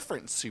a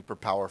different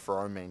superpower for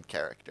our main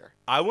character.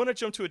 I want to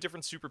jump to a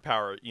different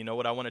superpower. You know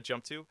what I want to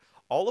jump to?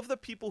 All of the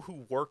people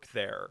who work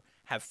there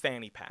have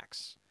fanny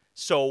packs.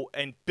 So,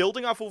 and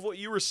building off of what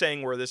you were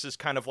saying, where this is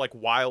kind of like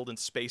wild and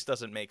space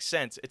doesn't make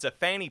sense, it's a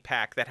fanny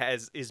pack that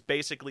is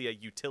basically a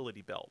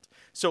utility belt.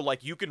 So,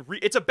 like, you can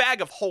it's a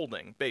bag of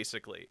holding,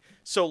 basically.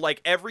 So,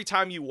 like, every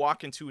time you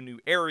walk into a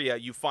new area,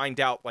 you find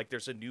out, like,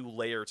 there's a new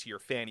layer to your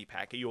fanny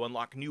pack, and you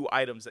unlock new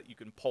items that you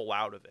can pull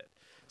out of it.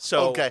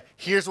 So, okay,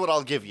 here's what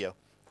I'll give you.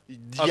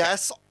 Okay.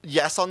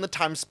 Yes, on the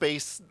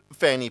time-space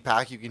fanny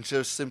pack, you can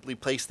just simply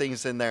place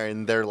things in there,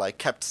 and they're, like,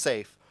 kept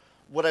safe.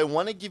 What I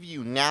want to give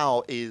you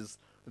now is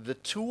the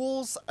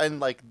tools and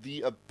like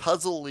the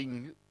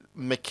puzzling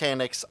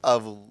mechanics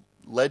of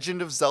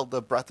Legend of Zelda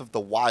Breath of the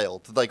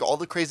Wild, like all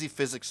the crazy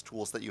physics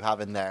tools that you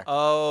have in there.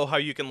 Oh, how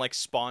you can like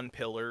spawn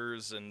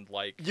pillars and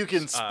like you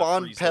can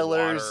spawn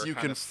pillars, you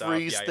can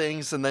freeze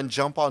things and then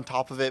jump on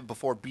top of it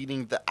before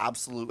beating the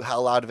absolute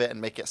hell out of it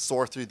and make it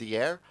soar through the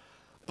air.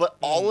 But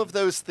all of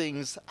those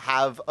things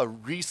have a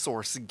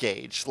resource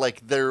gauge,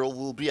 like there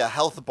will be a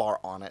health bar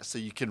on it so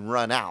you can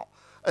run out.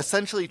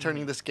 Essentially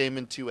turning this game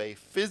into a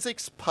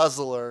physics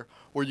puzzler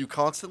where you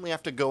constantly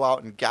have to go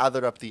out and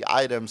gather up the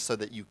items so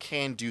that you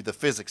can do the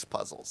physics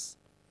puzzles.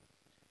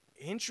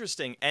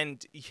 Interesting.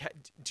 And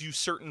do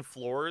certain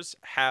floors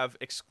have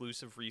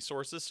exclusive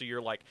resources? So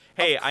you're like,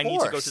 hey, I need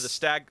to go to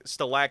the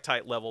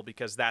stalactite level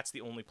because that's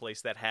the only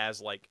place that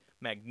has like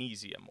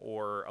magnesium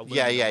or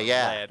aluminum or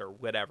lead or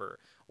whatever.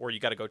 Or you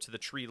got to go to the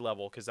tree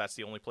level because that's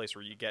the only place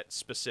where you get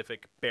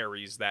specific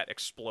berries that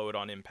explode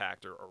on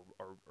impact or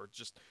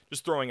just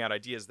throwing out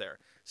ideas there.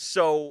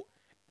 So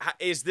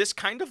is this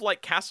kind of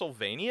like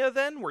Castlevania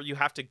then, where you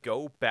have to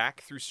go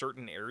back through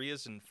certain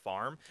areas and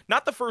farm?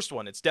 Not the first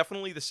one. It's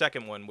definitely the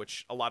second one,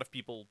 which a lot of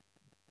people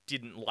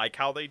didn't like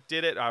how they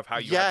did it, of how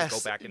you have to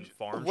go back and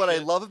farm. What I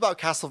love about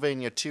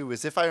Castlevania 2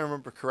 is, if I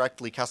remember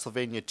correctly,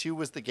 Castlevania 2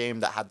 was the game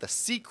that had the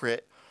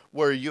secret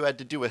where you had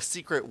to do a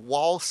secret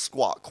wall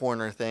squat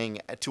corner thing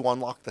to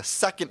unlock the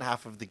second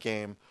half of the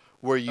game,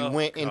 where you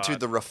went into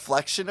the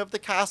reflection of the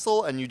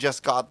castle and you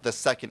just got the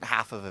second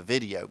half of a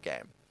video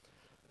game.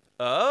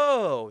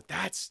 Oh,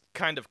 that's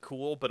kind of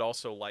cool, but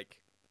also like,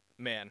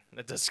 man,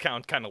 that does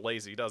sound kind of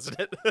lazy, doesn't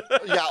it?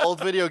 Yeah, old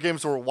video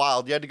games were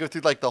wild. You had to go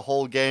through like the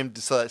whole game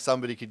so that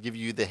somebody could give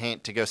you the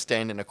hint to go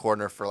stand in a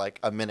corner for like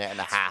a minute and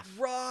a half.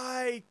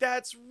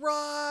 That's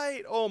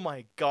right. Oh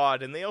my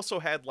god. And they also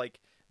had like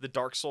the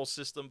Dark Souls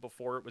system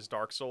before it was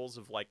Dark Souls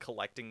of like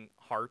collecting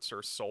hearts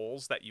or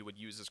souls that you would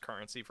use as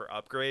currency for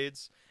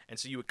upgrades. And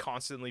so you would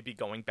constantly be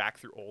going back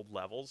through old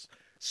levels.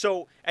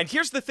 So, and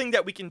here's the thing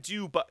that we can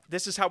do, but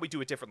this is how we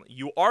do it differently.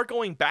 You are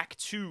going back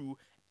to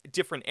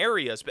different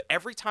areas, but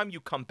every time you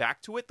come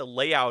back to it, the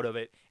layout of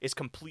it is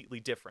completely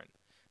different.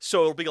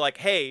 So it'll be like,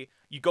 hey,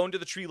 you go into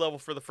the tree level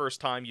for the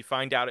first time, you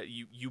find out,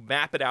 you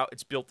map it out,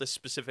 it's built this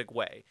specific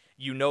way.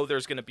 You know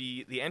there's going to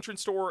be the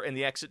entrance door and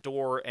the exit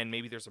door, and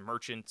maybe there's a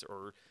merchant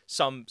or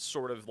some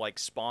sort of like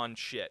spawn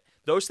shit.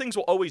 Those things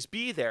will always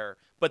be there,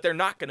 but they're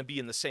not going to be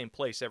in the same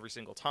place every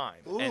single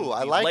time. Ooh, and the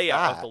I like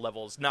layout that. of the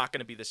level is not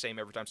going to be the same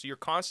every time. So you're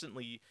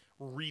constantly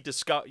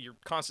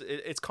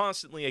it's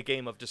constantly a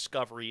game of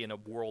discovery in a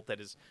world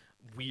that is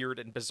weird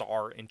and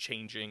bizarre and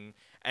changing.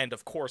 And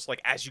of course,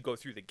 like as you go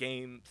through the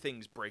game,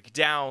 things break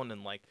down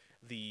and like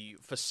the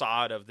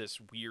facade of this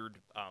weird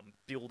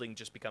building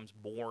just becomes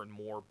more and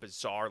more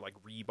bizarre. Like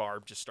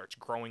rebarb just starts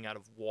growing out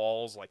of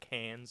walls like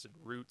hands and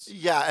roots.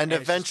 Yeah, and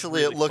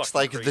eventually really it looks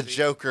like crazy. the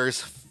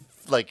Joker's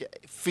like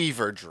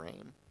fever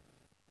dream.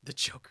 The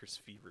Joker's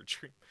fever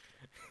dream.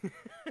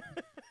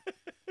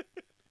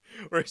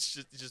 Where it's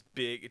just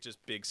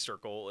big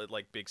circle,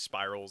 like big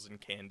spirals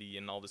and candy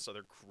and all this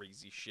other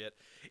crazy shit.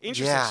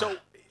 Interesting. Yeah. So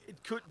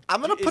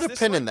I'm gonna put a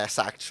pin like, in this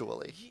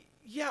actually.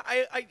 Yeah,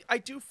 I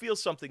do feel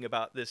something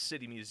about this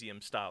City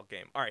Museum style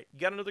game. All right, you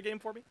got another game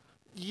for me?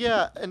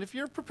 Yeah, and if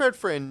you're prepared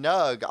for a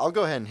nug, I'll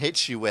go ahead and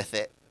hit you with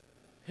it.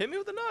 Hit me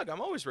with a nug.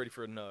 I'm always ready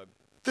for a nug.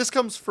 This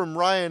comes from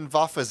Ryan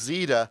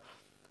Vafazita.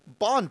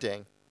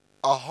 Bonding,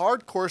 a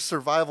hardcore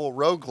survival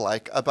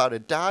roguelike about a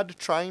dad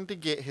trying to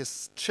get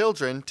his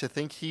children to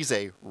think he's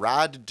a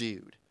rad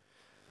dude.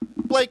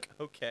 Blake.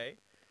 Okay.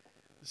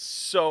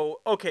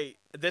 So, okay,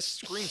 this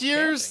screams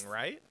camping,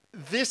 right?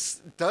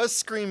 This does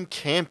scream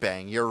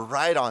camping. You're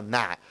right on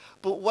that.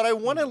 But what I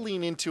want to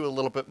lean into a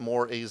little bit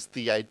more is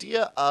the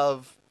idea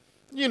of,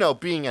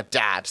 being a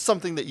dad,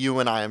 something that you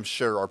and I am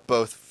sure are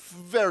both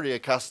very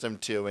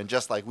accustomed to. And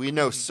just like we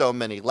know so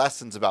many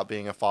lessons about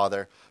being a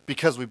father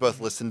because we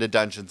both listen to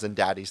Dungeons and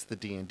Daddies, the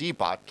D&D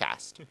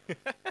podcast.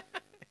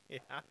 Yeah.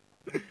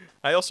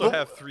 I also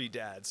have 3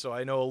 dads, so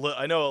I know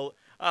I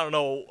don't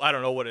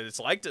know what it's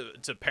like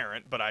to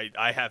parent, but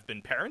I have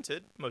been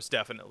parented, most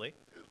definitely.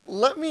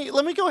 Let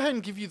me go ahead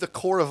and give you the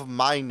core of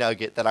my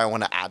nugget that I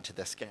want to add to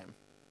this game.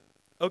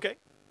 Okay.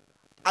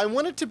 I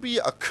want it to be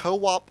a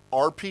co-op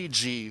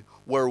RPG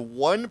where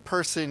one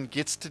person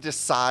gets to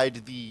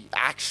decide the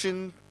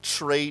action,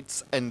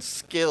 traits, and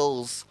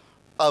skills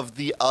of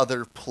the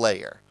other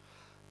player.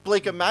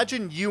 Blake,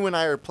 imagine you and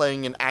I are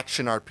playing an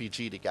action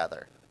RPG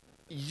together.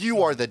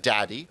 You are the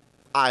daddy.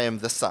 I am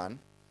the son.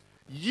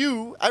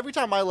 Every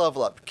time I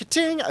level up,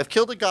 ka-ting, I've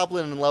killed a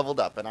goblin and leveled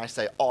up, and I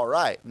say, all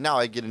right, now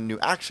I get a new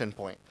action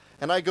point.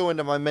 And I go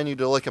into my menu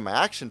to look at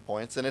my action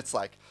points, and it's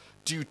like,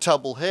 do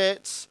double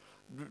hits,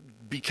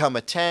 become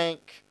a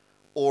tank,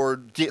 or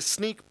get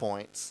sneak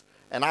points.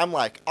 And I'm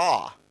like,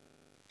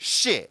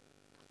 shit,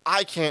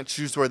 I can't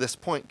choose where this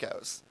point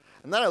goes.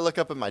 And then I look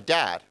up at my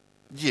dad,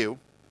 you,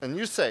 and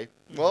you say,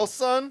 well,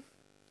 son,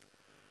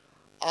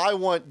 I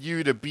want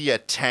you to be a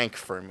tank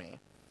for me.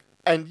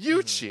 And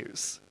you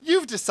choose.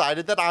 You've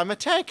decided that I'm a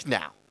tank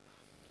now.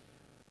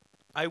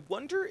 I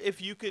wonder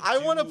if you could. I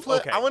want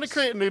to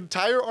create an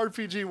entire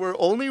RPG where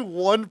only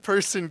one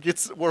person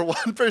gets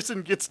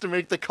to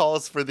make the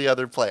calls for the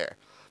other player,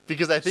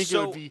 because I think it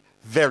would be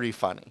very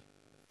funny.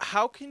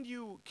 How can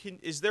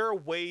is there a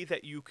way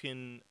that you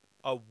can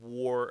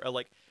award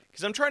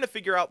because I'm trying to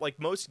figure out, like,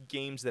 most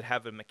games that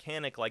have a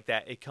mechanic like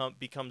that, it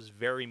becomes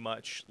very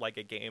much like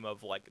a game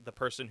of, like, the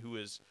person who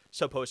is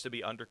supposed to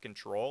be under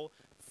control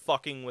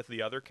fucking with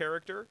the other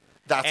character.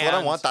 That's what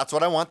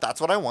I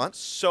want.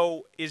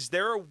 So is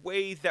there a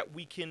way that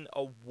we can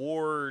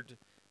award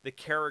the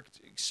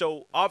character?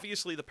 So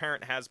obviously the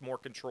parent has more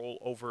control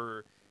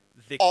over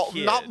the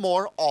kid. Not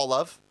more, all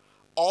of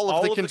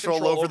the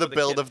control over the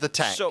build of the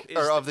tank,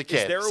 of the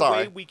kid. Is there a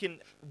way we can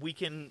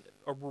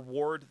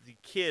reward the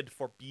kid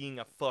for being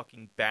a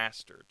fucking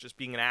bastard, just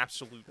being an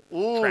absolute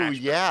trash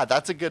yeah,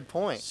 that's a good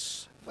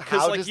point.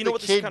 How does the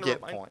kid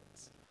get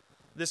points?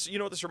 You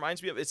know what this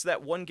reminds me of? It's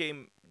that one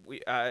game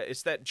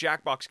it's that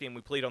Jackbox game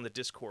we played on the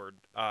Discord.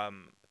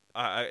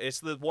 It's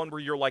the one where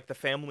you're like the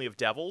family of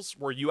devils,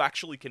 where you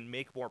actually can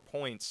make more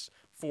points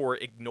for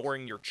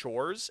ignoring your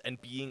chores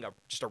and being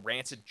just a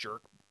rancid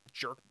jerk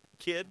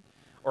kid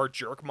or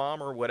jerk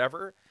mom or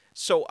whatever.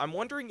 So I'm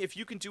wondering if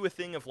you can do a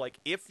thing of, like,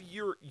 if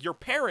your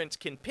parent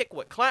can pick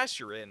what class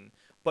you're in,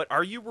 but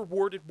are you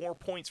rewarded more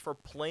points for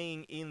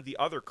playing in the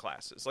other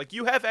classes? Like,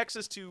 you have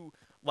access to,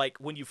 like,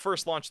 when you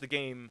first launch the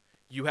game,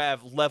 you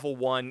have level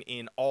 1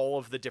 in all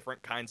of the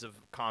different kinds of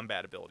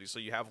combat abilities. So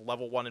you have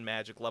level 1 in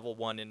magic, level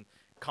 1 in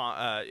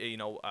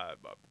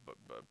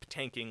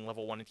tanking,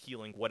 level 1 in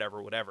healing,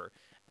 whatever.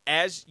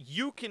 As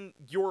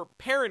your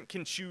parent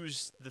can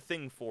choose the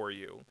thing for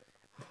you.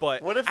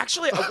 But what if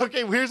actually,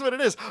 okay, here's what it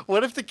is.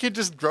 What if the kid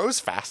just grows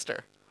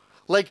faster?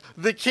 Like,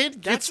 the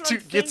kid gets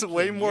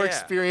way more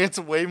experience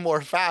way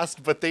more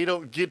fast, but they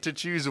don't get to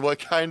choose what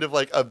kind of,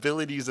 like,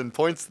 abilities and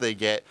points they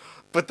get.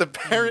 But the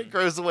parent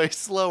grows way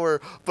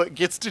slower, but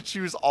gets to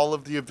choose all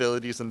of the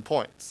abilities and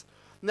points.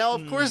 Now,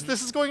 of course,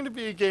 this is going to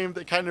be a game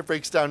that kind of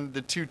breaks down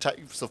into 2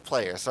 types of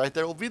players, right?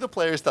 There will be the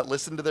players that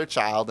listen to their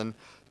child and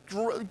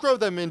grow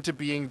them into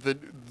being the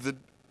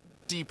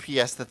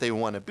DPS that they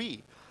want to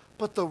be.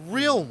 But the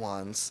real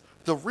ones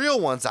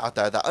out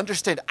there that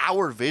understand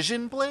our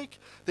vision, Blake,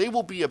 they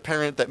will be a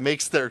parent that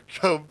makes their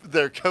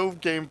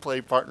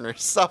co-gameplay partner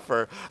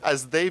suffer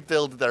as they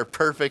build their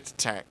perfect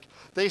tank.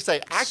 They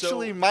say,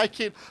 actually, my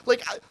kid,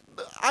 like,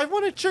 I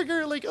want to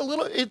trigger, like, a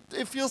little,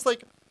 it feels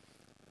like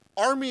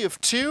Army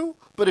of 2,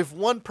 but if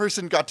one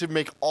person got to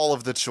make all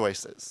of the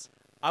choices.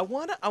 I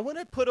wanna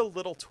put a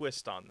little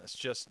twist on this,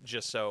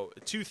 just so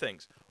 2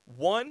 things.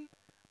 1,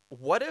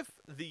 what if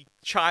the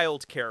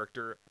child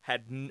character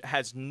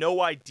has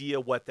no idea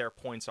what their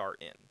points are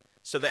in?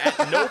 So that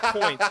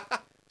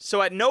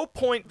at no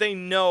point they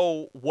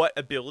know what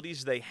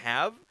abilities they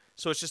have.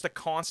 So it's just a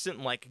constant,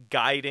 like,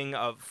 guiding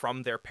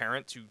from their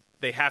parent to,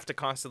 they have to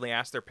constantly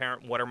ask their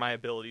parent, what are my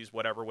abilities,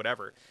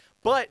 whatever.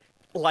 But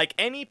like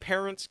any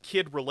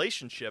parent-kid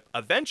relationship,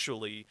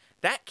 eventually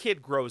that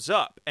kid grows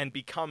up and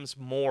becomes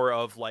more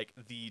of, like,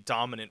 the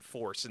dominant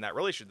force in that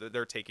relationship.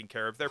 They're taking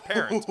care of their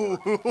parents or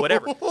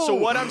whatever. So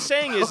what I'm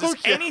saying is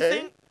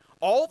anything,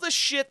 all the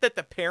shit that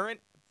the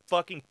parent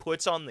fucking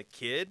puts on the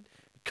kid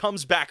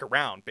comes back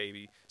around,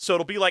 baby. So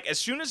it'll be like as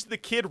soon as the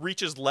kid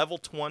reaches level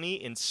 20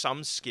 in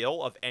some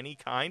skill of any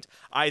kind,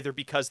 either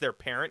because their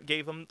parent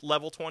gave them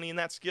level 20 in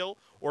that skill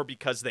or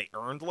because they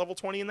earned level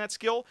 20 in that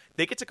skill,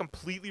 they get to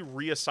completely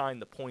reassign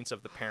the points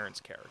of the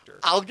parent's character.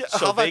 How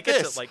about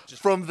this?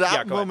 From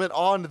that go moment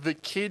on, the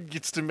kid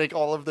gets to make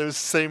all of those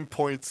same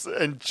points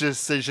and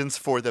decisions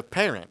for the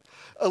parent.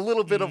 A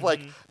little bit of like,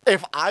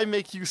 if I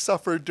make you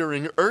suffer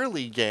during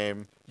early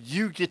game,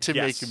 you get to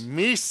make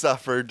me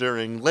suffer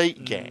during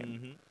late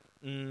game.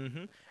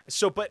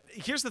 So, but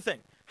here's the thing.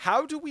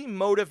 How do we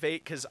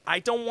motivate? Because I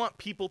don't want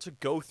people to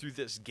go through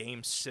this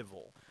game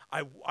civil.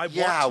 I want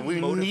to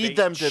motivate need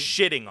them to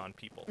shitting on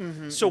people.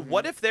 So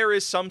what if there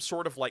is some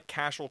sort of like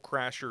Casual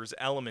Crashers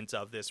element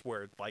of this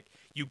where like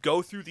you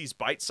go through these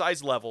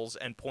bite-sized levels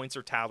and points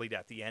are tallied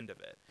at the end of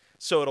it?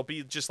 So it'll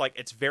be just like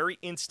it's very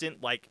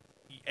instant, like,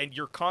 and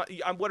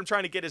what I'm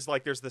trying to get is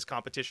like there's this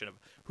competition of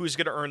who's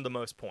going to earn the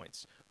most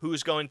points,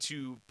 who's going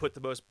to put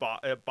the most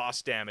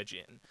boss damage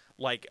in,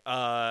 like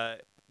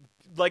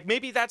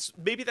maybe that's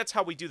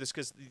how we do this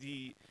because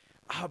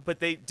but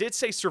they did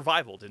say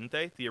survival, didn't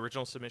they? The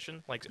original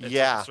submission, like it's like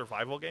a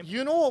survival game.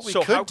 You know what we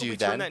so could how do we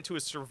then? turn that into a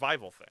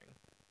survival thing?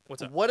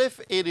 What's up? What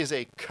if it is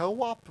a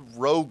co-op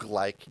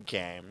roguelike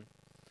game,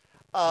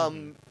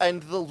 and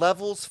the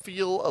levels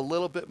feel a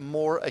little bit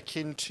more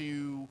akin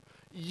to?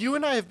 You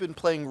and I have been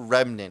playing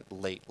Remnant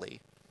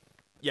lately.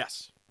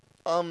 Yes.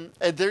 And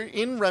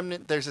in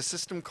Remnant, there's a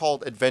system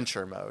called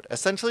Adventure Mode.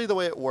 Essentially, the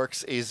way it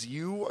works is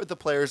the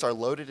players are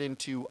loaded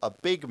into a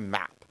big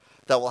map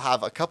that will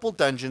have a couple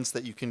dungeons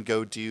that you can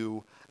go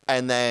do,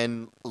 and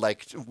then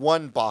like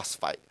one boss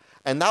fight,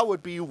 and that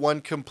would be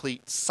one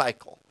complete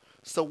cycle.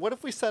 So what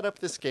if we set up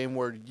this game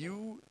where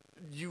you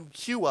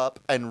queue up,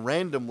 and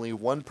randomly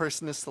one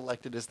person is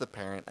selected as the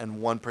parent,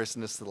 and one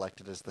person is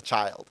selected as the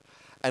child.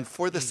 And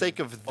for the sake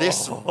of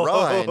this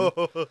run,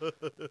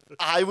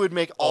 I would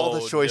make all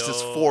the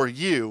choices for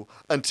you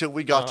until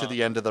we got to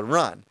the end of the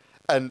run.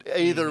 And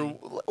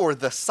or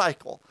the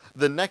cycle.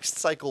 The next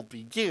cycle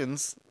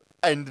begins,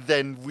 and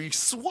then we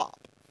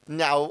swap.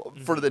 Now,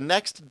 for the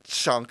next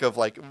chunk of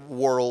like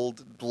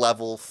world,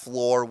 level,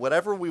 floor,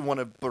 whatever we want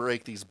to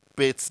break these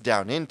bits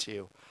down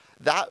into,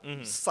 that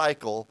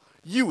cycle,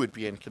 you would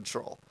be in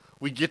control.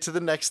 We get to the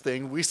next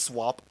thing, we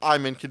swap,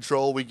 I'm in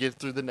control. We get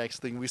through the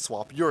next thing, we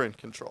swap, you're in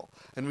control.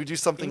 And we do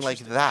something like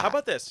that. How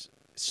about this?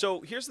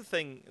 So here's the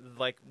thing,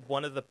 like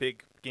one of the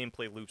big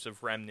gameplay loops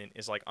of Remnant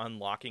is like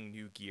unlocking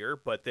new gear,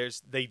 but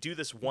they do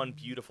this one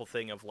beautiful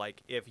thing of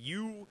like if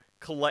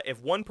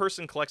one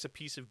person collects a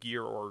piece of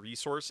gear or a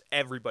resource,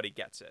 everybody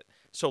gets it.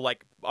 So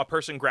like a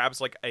person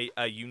grabs like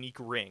a unique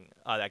ring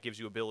that gives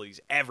you abilities,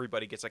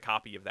 everybody gets a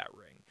copy of that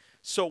ring.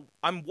 So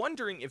I'm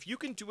wondering if you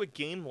can do a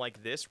game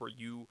like this where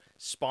you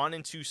spawn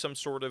into some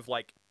sort of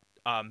like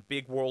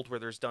big world where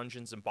there's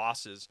dungeons and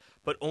bosses,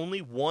 but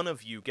only one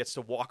of you gets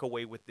to walk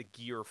away with the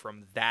gear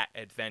from that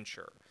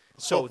adventure.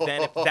 So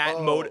then if that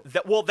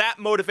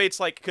motivates,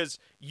 like, because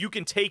you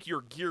can take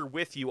your gear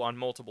with you on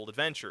multiple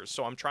adventures.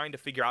 So I'm trying to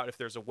figure out if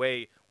there's a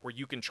way where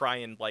you can try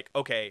and like,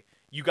 okay,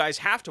 you guys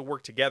have to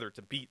work together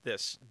to beat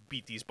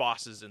these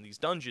bosses in these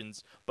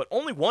dungeons, but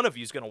only one of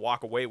you is going to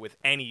walk away with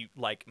any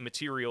like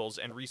materials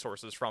and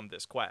resources from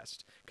this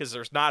quest because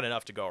there's not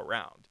enough to go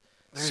around.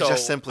 There's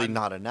just simply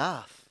not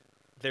enough.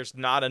 There's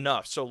not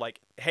enough. So like,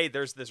 hey,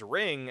 there's this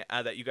ring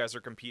that you guys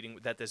are competing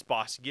with that this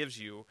boss gives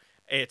you.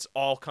 It's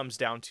all comes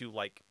down to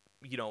like,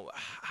 you know,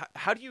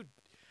 how do you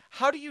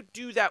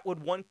do that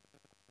when one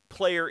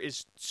player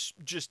is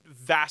just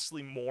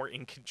vastly more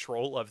in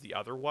control of the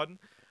other one?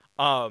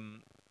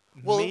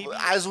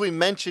 As we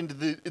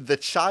mentioned, the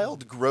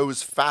child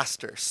grows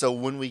faster. So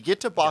when we get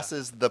to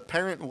bosses, the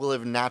parent will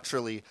have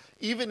naturally,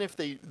 even if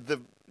the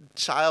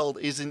child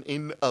isn't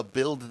in a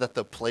build that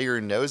the player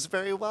knows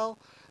very well,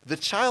 the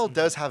child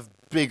does have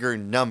bigger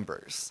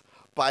numbers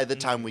by the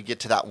time we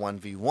get to that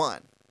 1v1.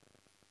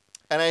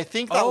 And I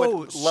think that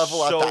would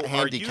level out that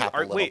handicap a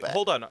little bit. Wait,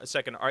 hold on a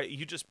second.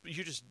 You just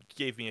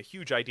gave me a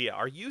huge idea.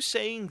 Are you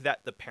saying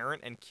that the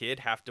parent and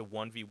kid have to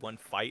 1v1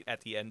 fight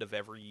at the end of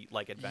every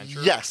like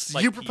adventure? Yes,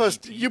 like you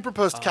proposed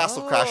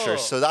Castle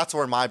Crashers, so that's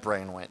where my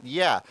brain went.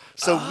 Yeah.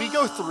 So we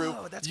go through.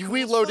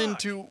 We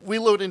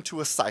load into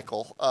a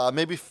cycle.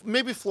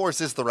 Maybe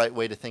floors is the right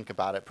way to think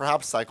about it.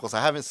 Perhaps cycles.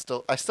 I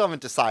still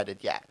haven't decided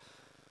yet.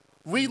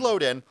 We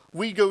load in,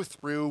 we go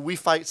through, we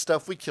fight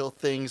stuff, we kill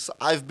things.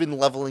 I've been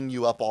leveling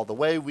you up all the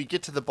way. We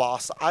get to the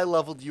boss. I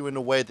leveled you in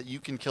a way that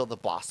you can kill the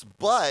boss.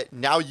 But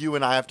now you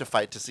and I have to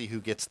fight to see who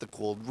gets the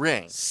cool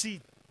ring.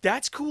 See,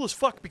 that's cool as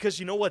fuck because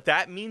you know what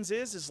that means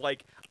is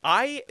like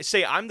I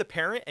say I'm the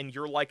parent and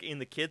you're like in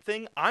the kid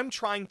thing. I'm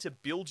trying to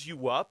build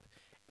you up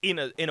in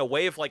a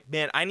way of like,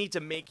 man, I need to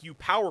make you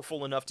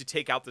powerful enough to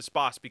take out this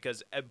boss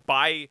because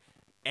by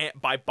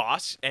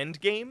boss end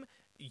game,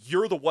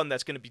 you're the one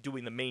that's going to be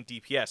doing the main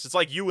DPS. It's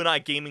like you and I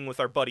gaming with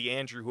our buddy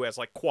Andrew, who has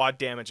like quad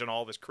damage and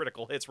all of his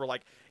critical hits. We're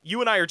like,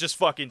 you and I are just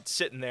fucking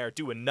sitting there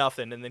doing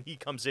nothing, and then he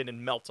comes in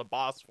and melts a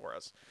boss for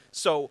us.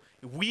 So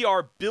we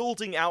are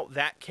building out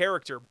that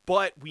character,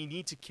 but we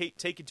need to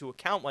take into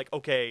account, like,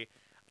 okay,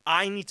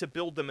 I need to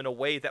build them in a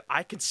way that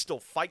I can still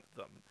fight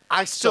them.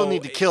 I still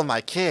need to kill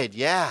my kid,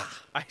 yeah.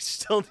 I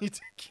still need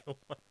to kill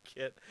my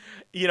kid.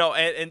 You know,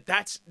 and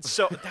that's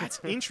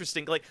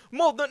interesting. Like,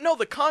 well, no,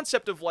 the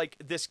concept of like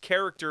this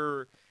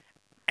character,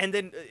 and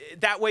then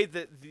that way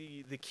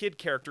the kid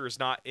character is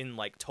not in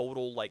like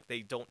total, like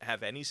they don't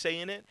have any say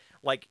in it.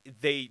 Like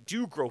they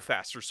do grow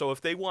faster. So if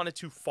they wanted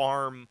to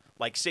farm,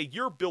 like say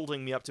you're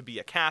building me up to be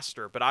a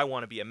caster, but I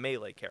want to be a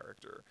melee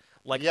character.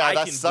 Like, yeah, I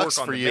that can sucks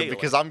work on for the you melee.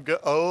 because I'm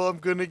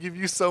gonna give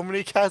you so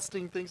many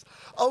casting things.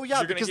 Oh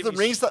yeah, because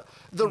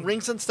the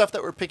rings and stuff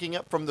that we're picking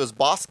up from those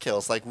boss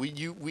kills, like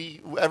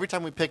we every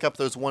time we pick up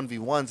those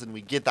 1v1s and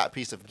we get that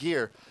piece of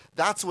gear,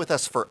 that's with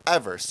us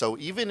forever. So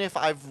even if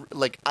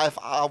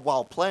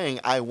while playing,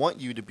 I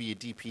want you to be a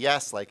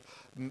DPS like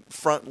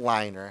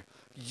frontliner.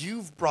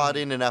 You've brought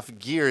in enough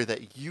gear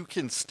that you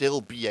can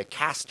still be a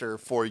caster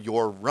for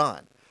your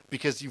run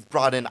because you've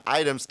brought in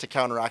items to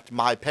counteract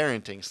my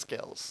parenting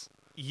skills.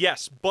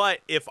 Yes, but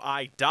if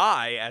I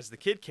die as the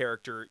kid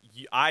character,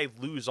 I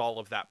lose all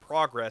of that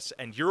progress,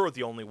 and you're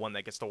the only one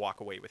that gets to walk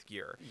away with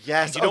gear.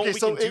 Yes, okay,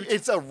 so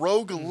it's a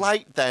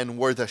roguelite then,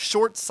 where the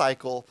short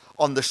cycle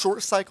of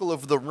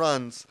the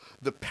runs,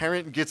 the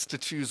parent gets to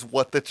choose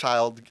what the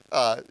child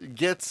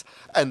gets,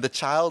 and the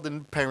child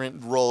and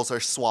parent roles are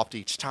swapped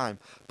each time.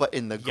 But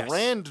in the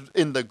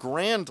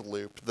grand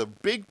loop, the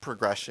big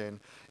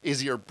progression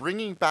is you're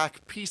bringing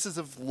back pieces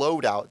of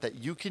loadout that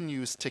you can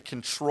use to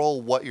control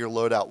what your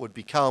loadout would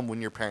become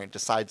when your parent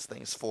decides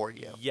things for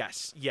you.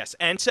 Yes,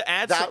 and to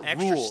add some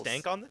extra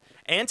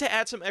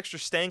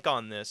stank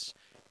on this,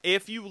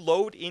 if you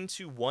load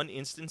into one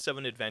instance of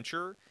an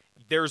adventure,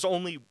 there's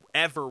only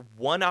ever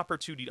one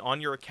opportunity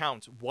on your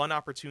account, one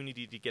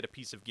opportunity to get a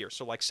piece of gear.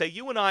 So like say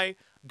you and I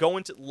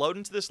load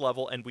into this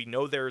level and we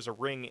know there's a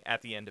ring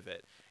at the end of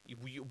it.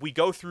 We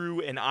go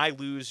through and I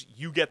lose,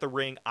 you get the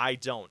ring, I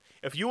don't.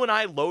 If you and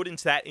I load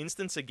into that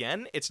instance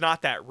again, it's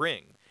not that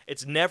ring.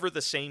 It's never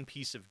the same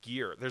piece of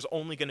gear. There's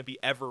only going to be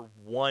ever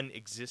one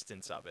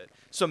existence of it.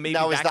 So maybe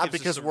now is that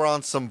because we're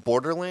on some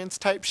Borderlands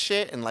type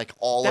shit and like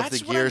all of the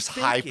gear's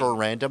hyper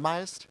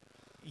randomized?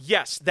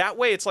 Yes, that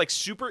way it's like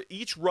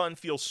each run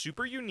feels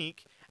super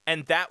unique,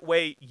 and that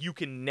way you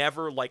can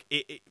never like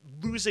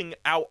losing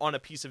out on a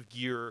piece of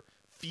gear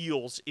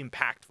feels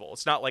impactful.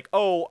 It's not like,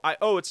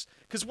 it's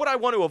because what I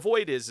want to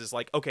avoid is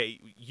like, okay,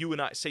 you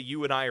and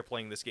I are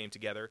playing this game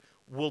together.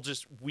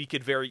 We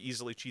could very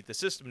easily cheat the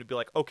system to be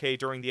like, okay,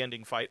 during the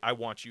ending fight, I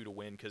want you to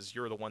win because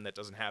you're the one that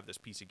doesn't have this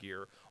piece of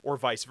gear, or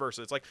vice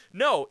versa. It's like,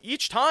 no,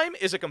 each time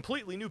is a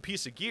completely new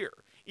piece of gear.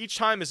 Each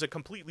time is a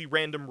completely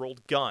random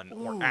rolled gun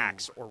or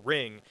axe or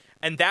ring.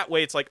 And that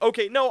way it's like,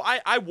 okay, no,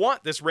 I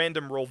want this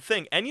random rolled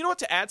thing. And you know what,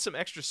 to add some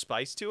extra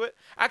spice to it?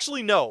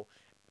 Actually, no.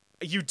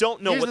 You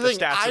don't know what the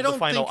stats of the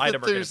final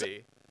item are going to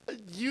be.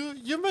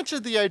 You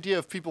mentioned the idea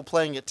of people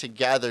playing it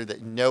together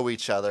that know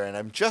each other, and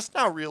I'm just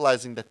now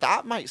realizing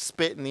that might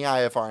spit in the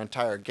eye of our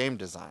entire game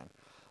design.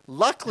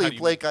 Luckily,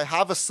 Blake, I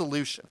have a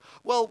solution.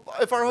 Well,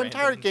 if our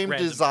entire game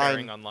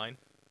design... online?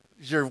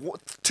 You're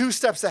 2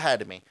 steps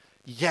ahead of me.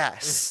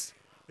 Yes.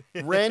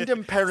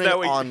 Random pairing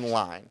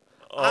online.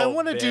 I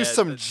want to do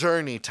some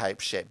journey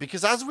type shit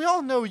because, as we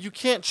all know, you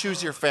can't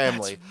choose your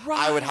family. Right.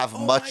 I would have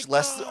much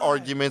less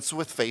arguments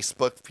with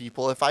Facebook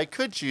people if I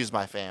could choose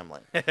my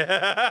family.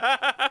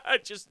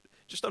 Just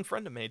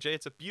unfriend them, AJ.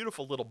 It's a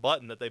beautiful little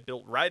button that they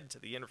built right into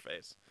the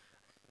interface.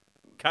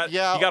 You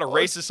got a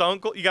racist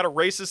uncle. You got a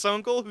racist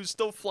uncle who's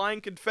still flying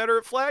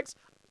Confederate flags.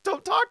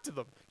 Don't talk to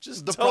them.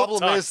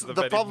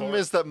 The problem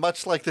is that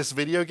much like this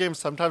video game,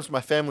 sometimes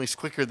my family's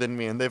quicker than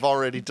me, and they've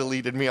already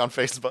deleted me on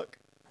Facebook.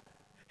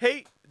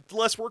 Hey,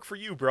 less work for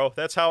you, bro.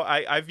 That's how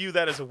I view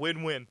that as a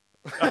win-win.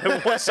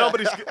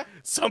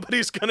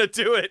 Somebody's gonna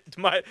do it.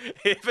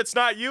 If it's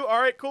not you, all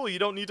right, cool. You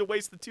don't need to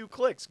waste the 2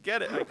 clicks.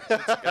 Get it?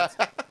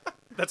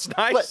 That's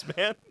nice,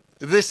 man.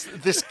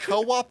 This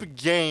co-op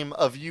game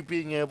of you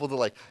being able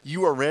to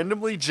you are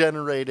randomly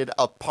generated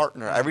a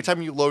partner every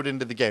time you load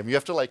into the game. You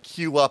have to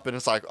queue up, and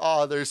it's like,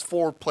 oh, there's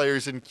 4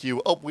 players in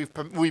queue. Oh,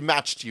 we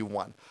matched you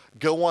one.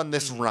 Go on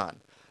this run.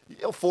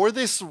 For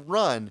this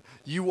run,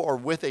 you are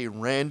with a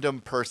random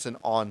person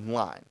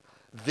online.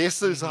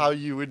 This is how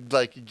you would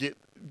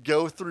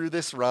go through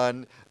this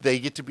run. They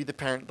get to be the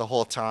parent the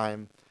whole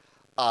time.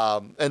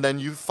 And then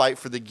you fight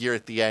for the gear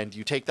at the end.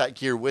 You take that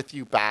gear with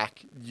you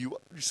back. You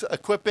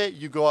equip it.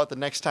 You go out the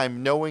next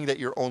time knowing that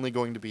you're only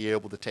going to be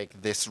able to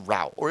take this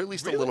route, or at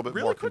least a little bit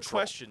more control. Really quick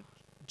question.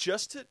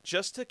 Just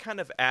to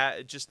kind of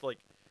add,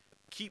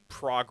 keep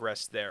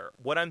progress there.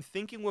 What I'm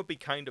thinking would be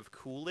kind of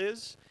cool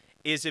is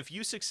if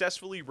you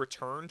successfully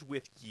returned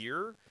with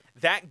gear,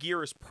 that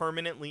gear is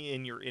permanently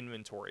in your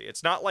inventory.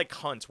 It's not like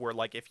Hunt, where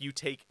if you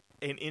take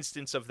an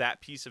instance of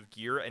that piece of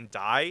gear and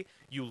die,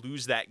 you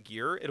lose that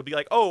gear. It'll be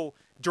like, oh,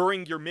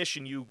 during your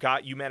mission you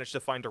managed to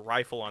find a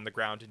rifle on the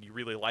ground and you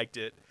really liked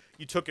it.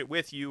 You took it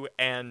with you,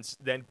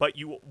 but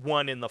you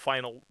won in the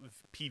final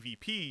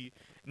PvP.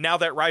 Now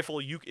that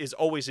rifle is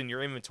always in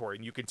your inventory,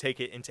 and you can take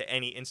it into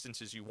any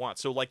instances you want.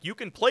 So, like, you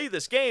can play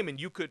this game, and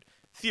you could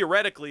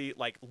theoretically,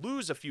 like,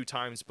 lose a few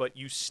times, but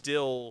you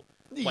still,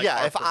 like,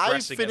 yeah, are if I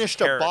progressing as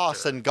finished a a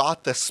boss character. and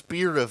got the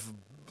Spear of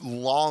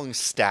Long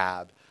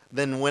Stab,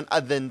 then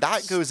then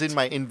that goes in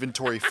my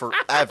inventory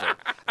forever.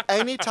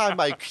 Anytime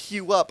I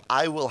queue up,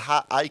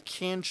 I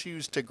can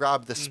choose to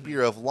grab the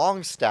Spear of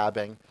Long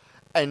Stabbing,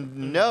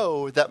 and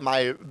know that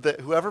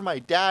whoever my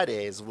dad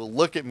is will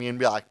look at me and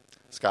be like,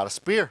 "It's got a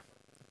spear.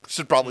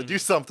 Should probably do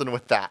something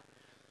with that."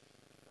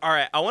 All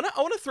right, I want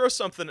to throw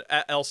something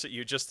else at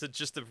you just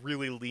to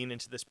really lean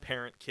into this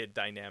parent-kid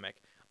dynamic.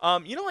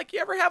 You know, like, you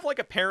ever have, like,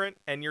 a parent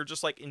and you're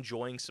just, like,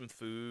 enjoying some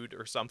food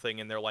or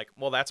something, and they're like,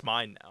 well, that's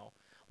mine now.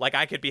 Like,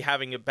 I could be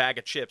having a bag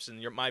of chips,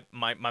 and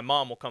my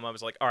mom will come up and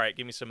is like, all right,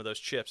 give me some of those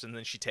chips, and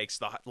then she takes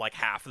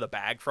half of the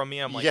bag from me.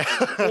 I'm like,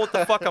 well, what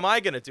the fuck am I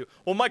gonna do?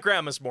 Well, my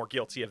grandma's more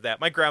guilty of that.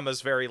 My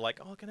grandma's very like,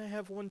 oh, can I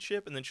have one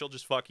chip? And then she'll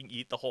just fucking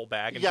eat the whole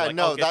bag and be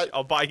like,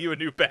 I'll buy you a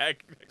new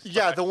bag next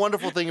time. The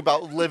wonderful thing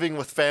about living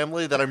with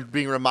family that I'm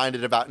being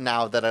reminded about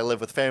now that I live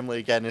with family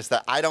again is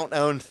that I don't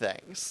own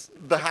things.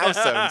 The house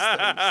owns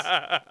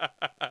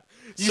things.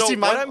 You see,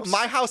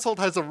 my household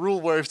has a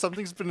rule where if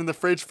something's been in the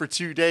fridge for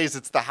 2 days,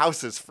 it's the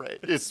house's fridge.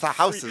 It's the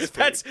house's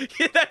fridge.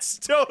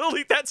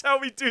 That's how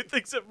we do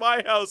things at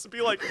my house.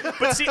 Be like,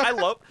 but see,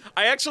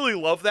 I actually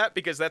love that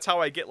because that's how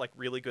I get, like,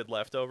 really good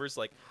leftovers.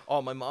 Like,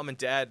 oh, my mom and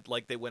dad,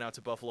 like, they went out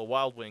to Buffalo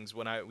Wild Wings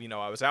when I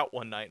was out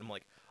one night, and I'm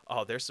like,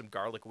 oh, there's some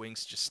garlic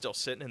wings just still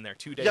sitting in there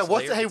 2 days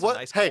later.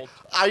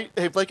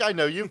 Hey, Blake, I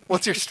know you.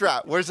 What's your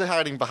strat? Where's it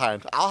hiding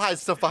behind? I'll hide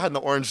stuff behind the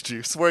orange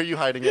juice. Where are you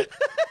hiding it?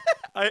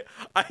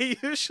 I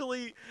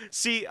usually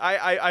see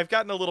I've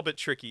gotten a little bit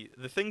tricky.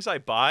 The things I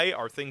buy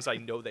are things I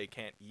know they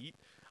can't eat.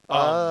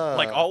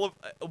 Like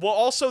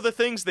also the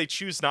things they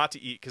choose not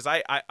to eat, because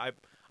I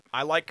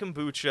like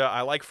kombucha.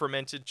 I like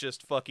fermented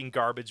just fucking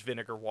garbage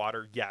vinegar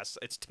water. Yes,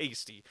 it's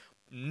tasty.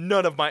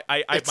 None of my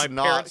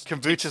parents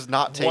kombucha's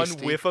not tasty.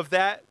 One whiff of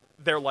that,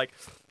 they're like,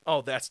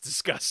 oh, that's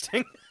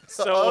disgusting.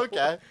 So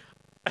okay.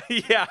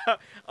 Yeah.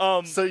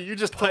 So you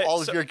just put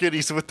all of your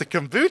goodies with the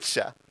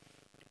kombucha.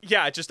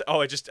 Yeah,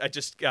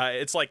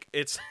 it's like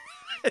it's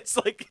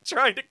like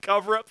trying to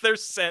cover up their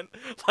scent,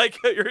 like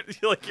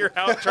your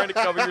house trying to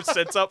cover your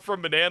scents up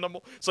from an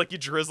animal. It's like you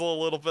drizzle a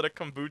little bit of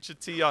kombucha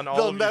tea on all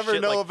They'll of your shit.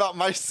 They'll never know about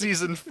my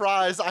seasoned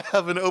fries. I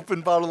have an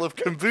open bottle of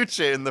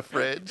kombucha in the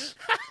fridge.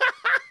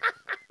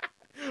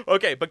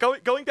 Okay, but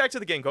going back to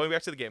the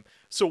game.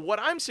 So what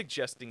I'm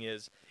suggesting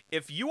is,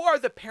 if you are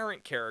the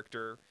parent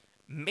character,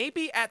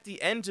 maybe at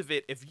the end of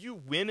it, if you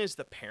win as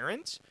the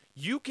parent,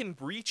 you can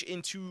reach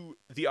into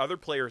the other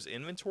player's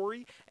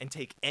inventory and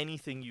take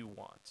anything you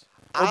want.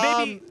 Or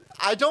maybe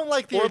I don't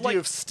like the idea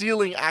of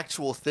stealing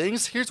actual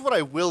things. Here's what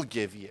I will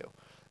give you.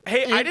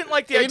 Hey, I didn't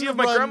like the idea of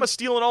my grandma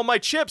stealing all my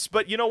chips,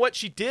 but you know what?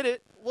 She did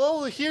it.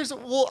 Here's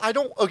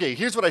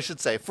what I should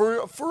say.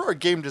 For our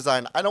game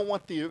design, I don't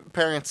want the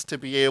parents to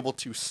be able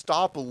to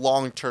stop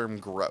long-term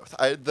growth.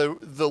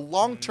 The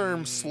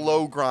long-term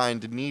slow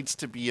grind needs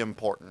to be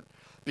important,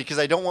 because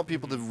I don't want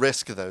people to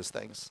risk those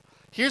things.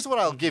 Here's what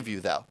I'll give you,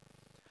 though.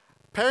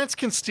 Parents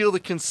can steal the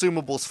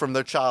consumables from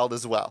their child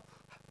as well.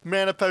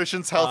 Mana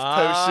potions, health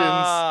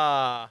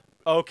potions.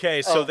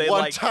 Okay, so they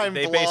one-time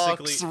blocks,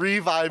 basically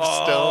revive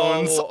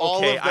stones,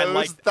 all of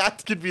those.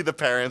 That could be the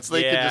parents.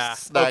 They could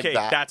just snag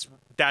that.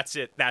 That's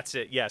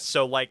it. Yes.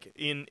 So, like,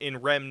 in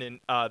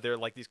Remnant, there are,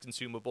 like, these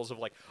consumables of,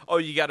 like, oh,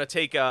 you got to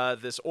take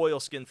this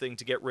oil skin thing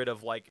to get rid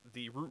of, like,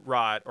 the root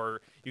rot,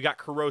 or you got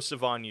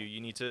corrosive on you.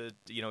 You need to,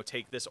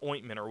 take this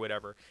ointment or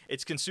whatever.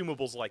 It's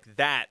consumables like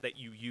that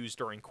you use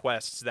during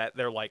quests that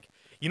they're like,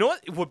 you know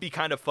what? It would be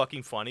kind of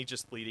fucking funny,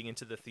 just leading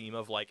into the theme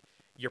of, like,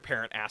 your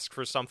parent asks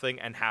for something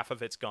and half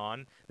of it's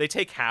gone. They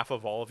take half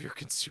of all of your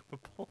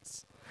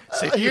consumables.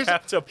 So you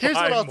have to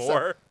buy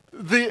more.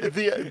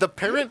 The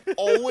parent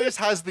always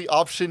has the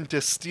option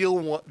to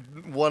steal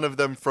one of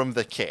them from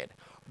the kid.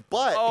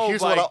 But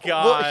here's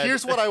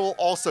what I will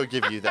also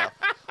give you, though.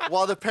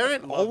 While the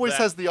parent always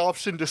has the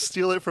option to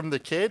steal it from the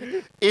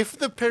kid, if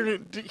the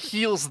parent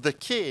heals the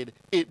kid,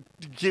 it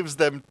gives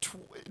them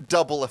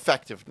double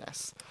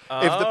effectiveness.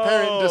 If the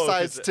parent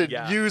decides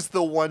to use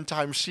the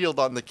one-time shield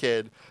on the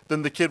kid,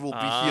 then the kid will be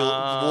healed.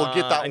 Will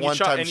get that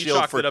one-time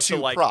shield for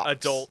 2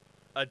 procs.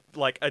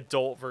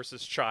 Adult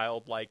versus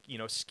child,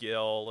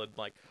 skill,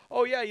 and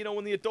oh yeah,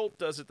 when the adult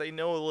does it, they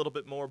know a little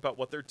bit more about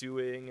what they're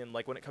doing, and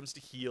when it comes to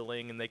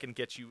healing, and they can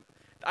get you.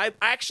 I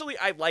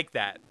like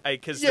that,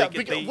 because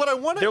what I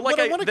want to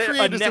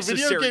create is a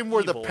video game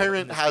where the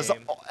parent has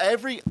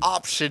every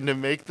option to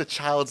make the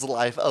child's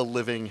life a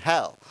living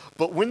hell.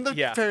 But when the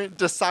parent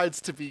decides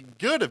to be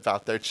good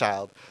about their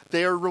child,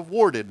 they are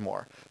rewarded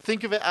more.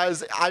 Think of it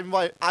as I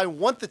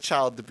want the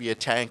child to be a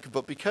tank,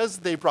 but because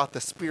they brought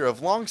the Spear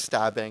of Long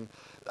Stabbing,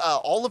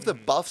 all of the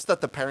buffs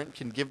that the parent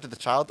can give to the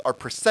child are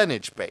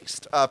percentage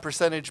based,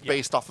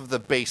 based off of the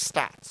base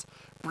stats.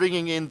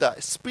 Bringing in the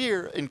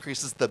spear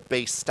increases the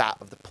base stat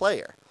of the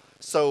player.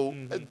 So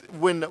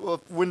when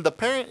the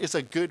parent is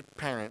a good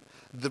parent,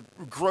 the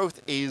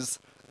growth is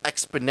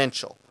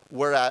exponential.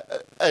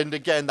 And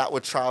again, that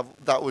would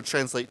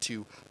translate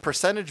to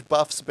percentage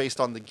buffs based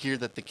on the gear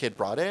that the kid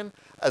brought in,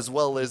 as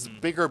well as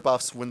bigger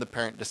buffs when the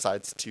parent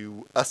decides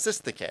to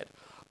assist the kid.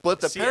 But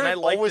the parent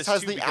always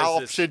has the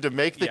option to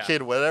make the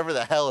kid whatever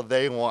the hell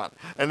they want.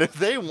 And if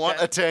they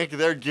want a tank,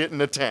 they're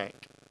getting a tank.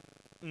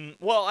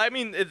 Well, I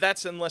mean,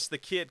 that's unless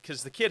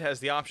because the kid has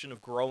the option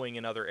of growing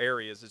in other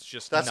areas. It's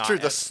just that's not true.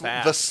 As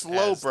fast the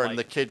slow as, burn, like,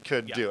 the kid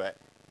could do it.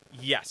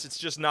 Yes, it's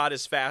just not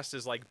as fast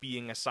as like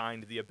being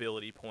assigned the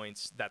ability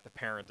points that the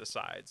parent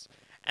decides.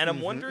 And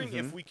I'm wondering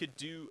if we could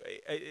do.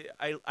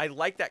 I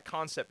like that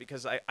concept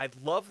because I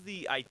love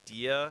the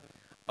idea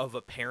of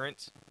a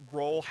parent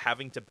role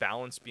having to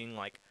balance being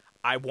like,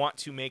 I want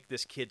to make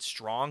this kid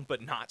strong,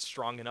 but not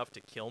strong enough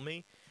to kill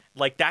me.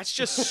 Like that's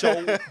just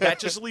so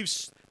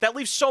that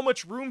leaves so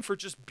much room for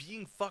just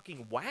being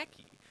fucking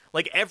wacky.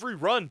 Like every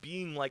run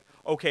being like,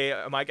 okay,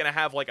 am I gonna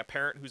have like a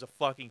parent who's a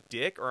fucking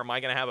dick, or am I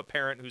gonna have a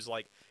parent who's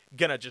like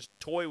gonna just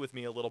toy with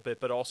me a little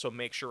bit, but also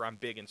make sure I'm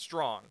big and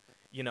strong,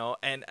 you know?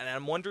 And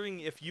I'm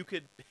wondering if you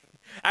could,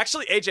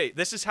 actually, AJ,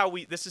 this is how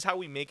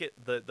we make it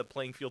the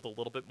playing field a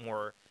little bit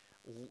more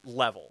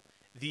level.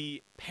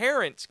 The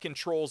parent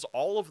controls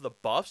all of the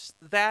buffs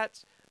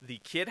that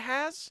the kid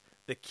has.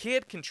 The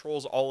kid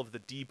controls all of the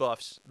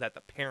debuffs that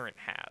the parent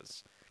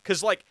has.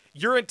 Because, like,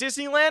 you're at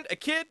Disneyland, a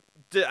kid,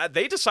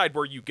 they decide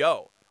where you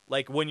go.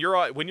 Like, when you're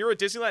at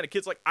Disneyland, a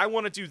kid's like, I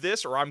want to do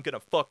this or I'm going to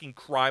fucking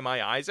cry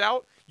my eyes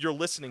out. You're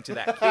listening to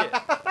that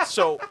kid.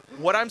 So,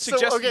 what I'm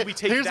suggesting we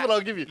take here's what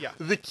I'll give you. Yeah.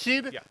 The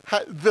kid,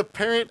 the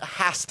parent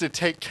has to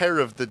take care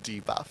of the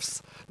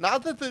debuffs.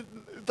 Not that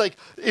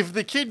if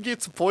the kid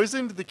gets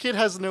poisoned, the kid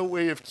has no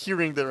way of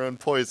curing their own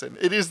poison.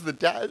 It is the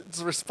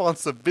dad's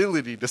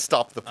responsibility to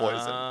stop the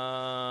poison.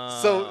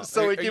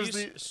 So it gives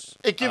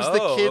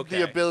the kid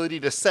the ability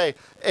to say,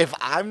 if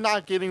I'm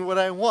not getting what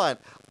I want,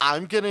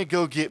 I'm gonna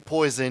go get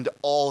poisoned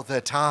all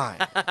the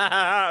time.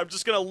 I'm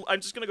just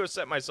gonna go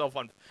set myself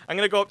on. I'm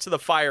gonna go up to the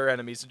fire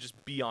enemies and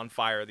just be on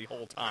fire the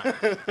whole time.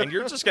 And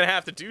you're just gonna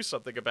have to do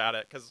something about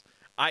it because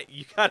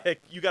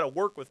you gotta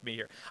work with me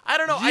here. I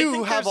don't know.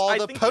 You have all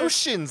the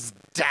potions,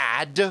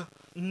 Dad.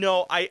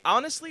 No,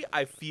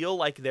 I feel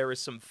like there is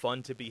some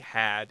fun to be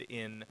had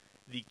in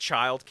the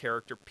child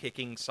character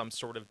picking some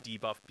sort of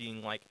debuff,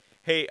 being like,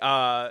 hey,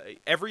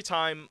 every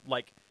time,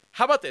 like,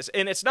 how about this?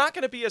 And it's not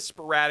going to be as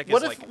sporadic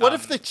as what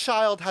if the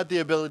child had the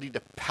ability to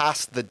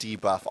pass the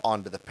debuff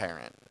onto the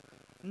parent?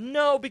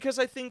 No, because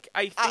I think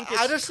it's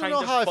I just don't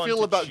know how I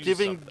feel about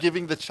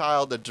giving the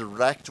child a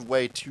direct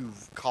way to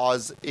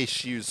cause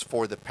issues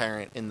for the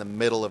parent in the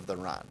middle of the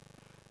run.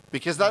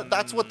 Because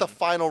that's what the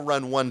final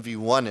run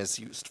 1v1 is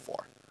used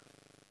for.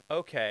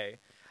 Okay.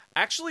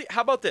 Actually,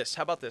 how about this?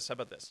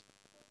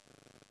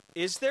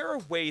 Is there a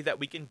way that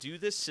we can do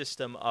this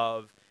system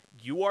of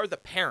you are the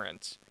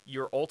parent,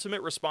 your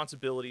ultimate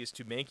responsibility is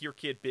to make your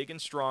kid big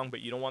and strong,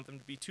 but you don't want them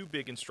to be too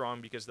big and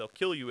strong because they'll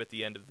kill you at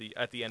the end of this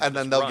run. And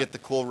then they'll get the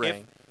cool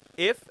ring.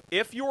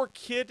 If your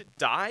kid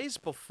dies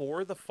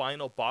before the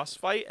final boss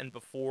fight and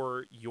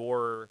before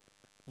your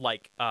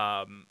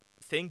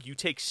thing, you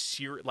take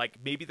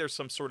maybe there's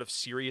some sort of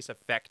serious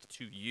effect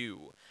to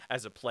you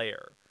as a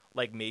player.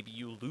 Like maybe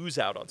you lose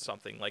out on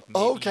something. Like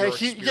maybe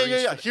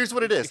Here's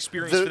what it is.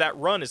 Experience for that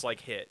run is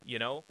like hit. You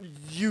know.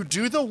 You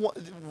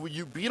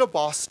beat a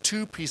boss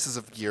 2 pieces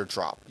of gear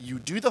drop. You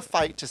do the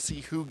fight to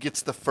see who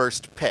gets the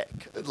first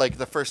pick, like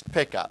the first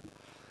pickup.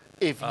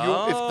 If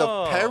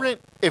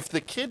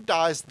the kid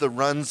dies, the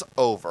run's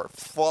over.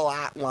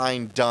 Flat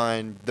line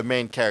done. The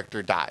main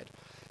character died.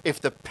 If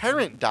the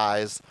parent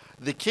dies,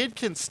 the kid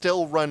can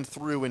still run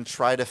through and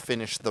try to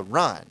finish the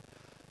run.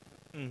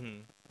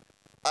 Mm-hmm.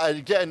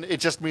 Again, it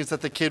just means that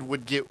the kid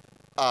would get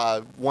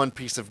 1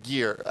 piece of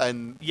gear,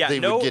 and they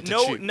would get to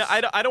choose. No,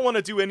 I don't want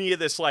to do any of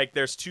this. Like,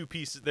 there's 2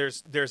 pieces.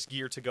 There's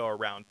gear to go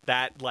around.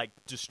 That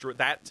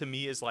that to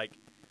me is like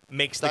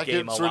makes the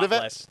game a lot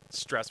less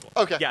stressful.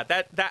 Okay. Yeah,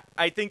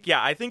 I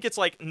think it's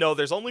like, no,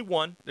 there's only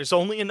one. There's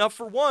only enough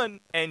for one,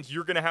 and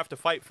you're gonna have to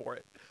fight for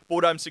it. But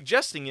what I'm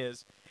suggesting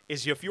is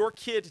if your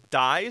kid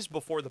dies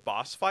before the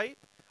boss fight,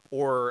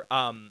 or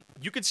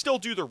you could still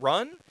do the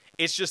run.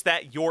 It's just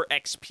that your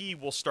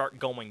XP will start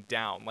going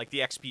down, like the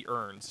XP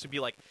earned. So be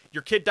like,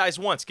 your kid dies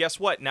once. Guess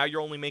what? Now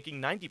you're only making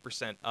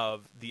 90%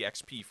 of the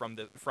XP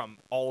from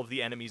all of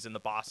the enemies and the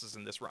bosses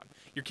in this run.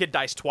 Your kid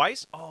dies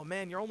twice. Oh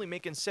man, you're only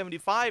making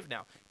 75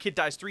 now. Kid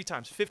dies 3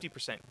 times,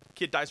 50%.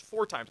 Kid dies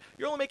 4 times.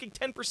 You're only making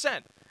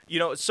 10%. You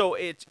know, so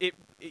it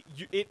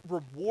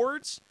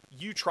rewards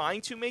you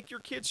trying to make your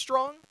kid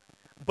strong,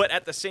 but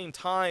at the same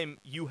time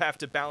you have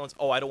to balance.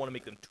 Oh, I don't want to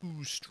make them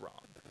too strong.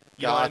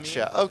 You know gotcha.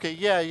 What I mean? Okay.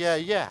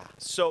 Yeah.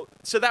 So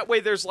that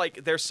way there's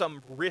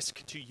some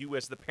risk to you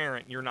as the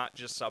parent. You're not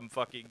just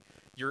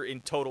you are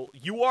in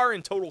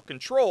total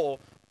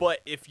control, but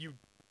if you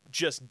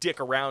just dick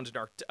around and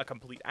are a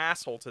complete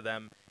asshole to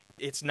them,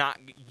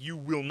 you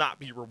will not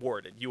be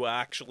rewarded. You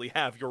actually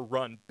have your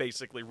run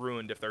basically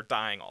ruined if they're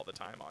dying all the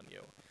time on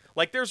you.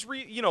 Like there's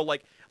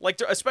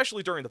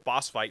especially during the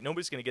boss fight,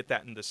 nobody's going to get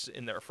that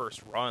in their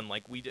first run.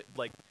 Like we did,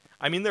 like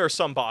I mean there are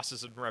some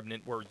bosses in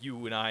Remnant where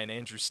you and I and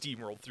Andrew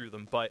steamrolled through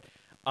them, but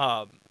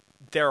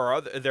there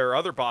are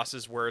other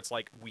bosses where it's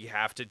like we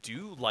have to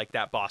do like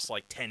that boss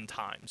like 10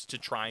 times to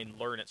try and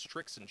learn its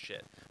tricks and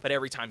shit. But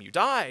every time you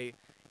die,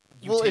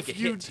 you take a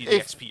hit to the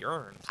XP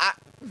earned.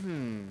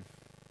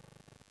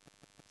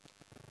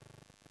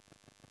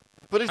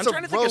 But it's I'm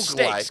trying to think of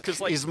stakes,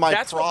 because like, is my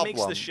that's problem. what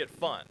makes this shit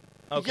fun.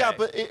 Okay. Yeah,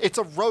 but it's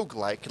a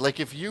roguelike. Like,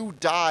 if you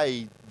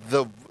die,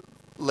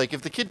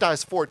 if the kid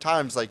dies 4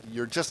 times, like,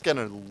 you're just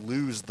gonna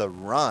lose the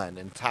run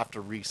and have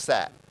to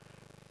reset.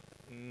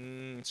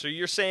 So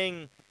you're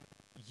saying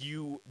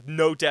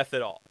no death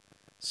at all.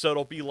 So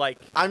it'll be like...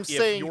 I'm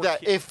saying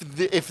that if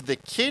the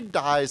kid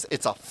dies,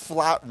 it's a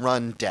flat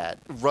run dead.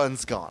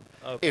 Run's gone.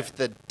 Okay. If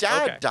the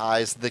dad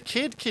dies, the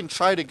kid can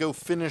try to go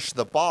finish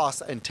the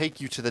boss and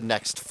take you to the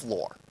next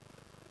floor.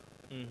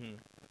 Mm-hmm.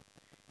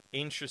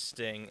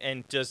 Interesting.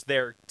 And does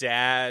their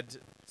dad,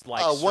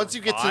 like, once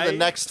you get to the survive?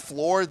 next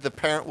floor, the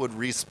parent would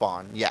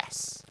respawn,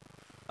 yes.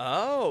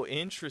 Oh,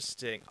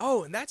 interesting.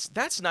 Oh, and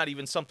that's not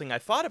even something I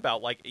thought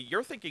about. Like,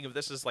 you're thinking of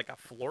this as, like, a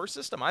floor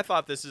system? I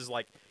thought this is,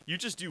 like, you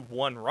just do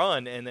one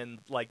run and then,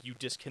 like, you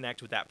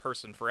disconnect with that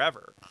person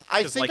forever.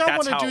 I think I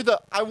want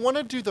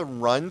to do the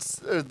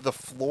runs, the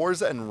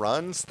floors and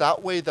runs.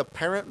 That way the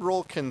parent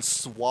role can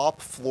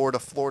swap floor to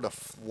floor to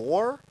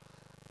floor.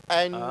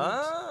 And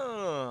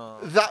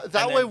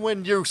that way,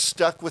 when you're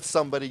stuck with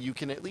somebody, you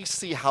can at least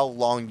see how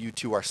long you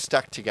two are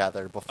stuck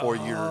together before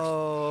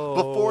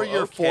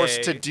you're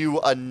forced to do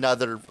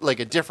another, like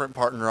a different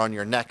partner on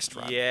your next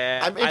run.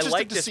 Yeah, I'm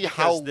interested to see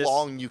how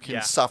long you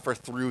can suffer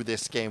through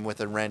this game with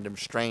a random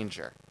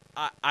stranger.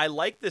 I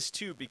like this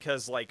too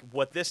because like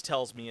what this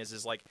tells me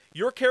is like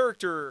your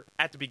character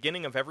at the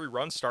beginning of every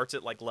run starts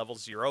at like level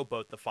 0,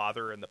 both the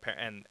father and the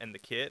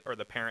kid, or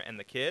the parent and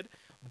the kid,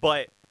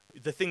 but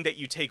the thing that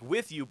you take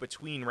with you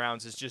between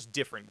rounds is just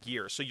different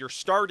gear. So your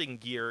starting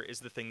gear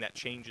is the thing that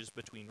changes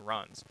between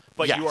runs.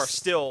 But you are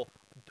still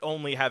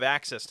only have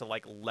access to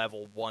like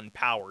level 1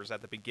 powers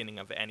at the beginning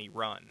of any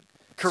run.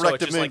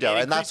 Correct,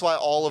 Amundo. And that's why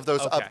all of those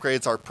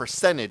upgrades are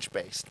percentage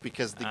based,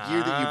 because the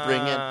gear that you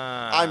bring in,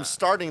 I'm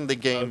starting the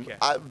game.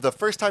 The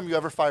first time you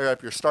ever fire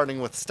up, you're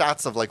starting with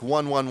stats of like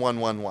 1, 1, 1,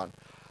 1, 1.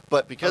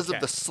 But because of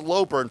the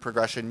slow burn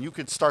progression, you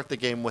could start the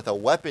game with a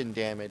weapon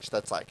damage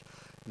that's like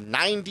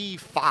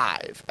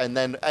 95, and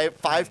then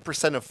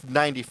 5% of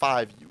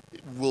 95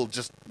 will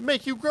just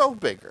make you grow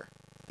bigger,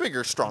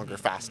 stronger,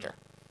 faster.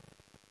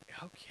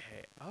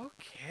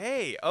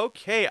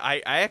 Okay.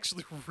 I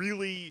actually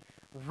really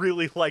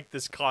like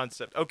this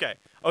concept. Okay.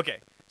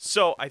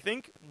 So I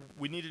think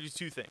we need to do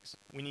 2 things.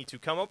 We need to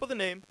come up with a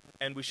name,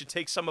 and we should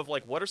take some of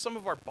like, what are some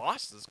of our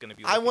bosses going to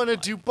be? I want to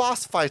do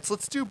boss fights.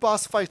 Let's do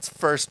boss fights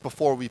first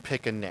before we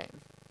pick a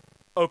name.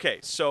 Okay,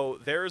 so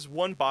there's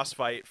one boss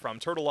fight from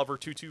Turtle Lover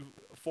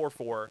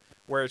 2244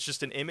 where it's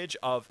just an image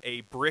of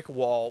a brick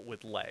wall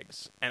with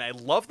legs. And I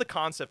love the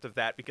concept of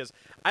that because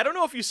I don't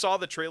know if you saw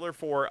the trailer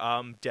for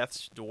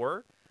Death's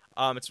Door.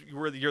 It's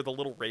where you're the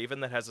little raven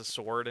that has a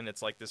sword, and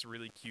it's like this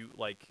really cute,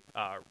 like,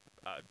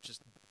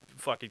 just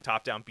fucking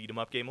top-down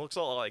beat-em-up game. It looks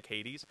a lot like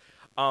Hades.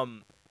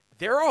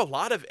 There are a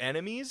lot of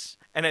enemies,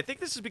 and I think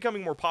this is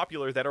becoming more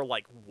popular, that are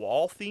like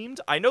wall-themed.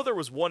 I know there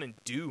was one in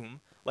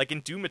Doom. Like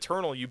in Doom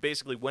Eternal, you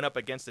basically went up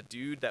against a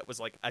dude that was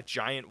like a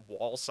giant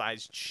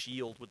wall-sized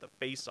shield with a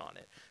face on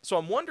it. So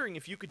I'm wondering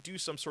if you could do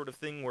some sort of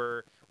thing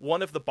where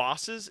one of the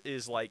bosses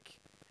is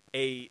like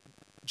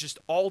just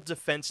all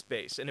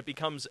defense-based, and it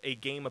becomes a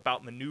game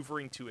about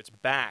maneuvering to its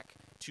back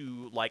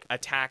to like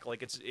attack,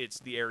 like it's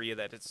the area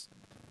that it's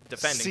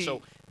defending.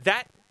 So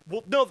that...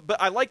 Well, no, but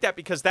I like that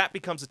because that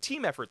becomes a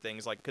team effort thing.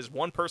 It's like, because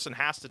one person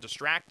has to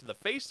distract the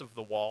face of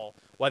the wall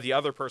while the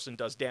other person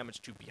does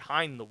damage to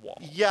behind the wall.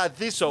 Yeah,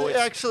 this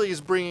actually is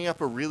bringing up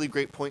a really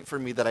great point for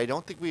me that I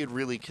don't think we had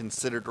really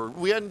considered, or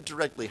we hadn't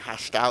directly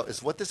hashed out,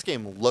 is what this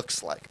game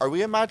looks like. Are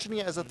we imagining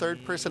it as a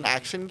third-person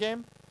action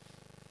game?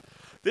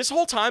 This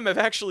whole time, I've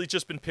actually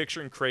just been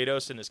picturing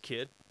Kratos and his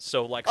kid,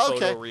 so like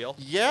photoreal.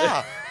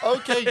 Yeah.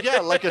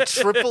 Like a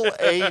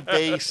AAA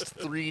based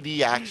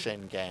 3D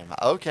action game.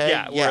 Okay.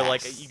 Yeah, where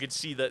like you could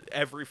see that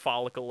every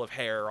follicle of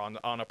hair on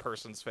a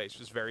person's face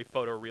was very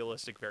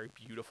photorealistic, very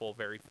beautiful,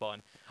 very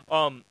fun.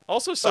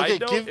 Also,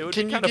 side note, it would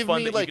be kind of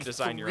fun that you can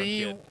design your own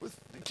kid.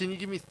 Can you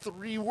give me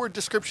 3-word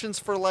descriptions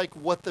for like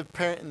what the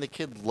parent and the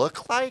kid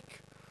look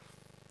like?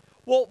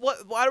 Well,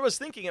 what I was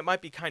thinking, it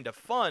might be kind of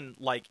fun,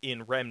 like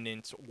in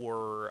Remnant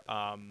or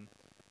I'm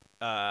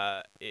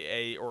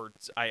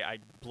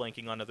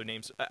blanking on other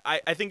names.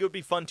 I think it would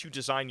be fun to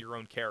design your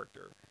own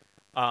character.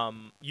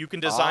 You can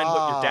design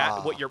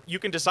you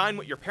can design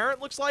what your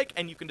parent looks like,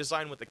 and you can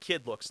design what the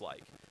kid looks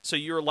like. So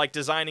you're like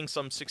designing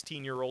some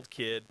 16-year-old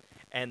kid,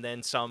 and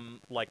then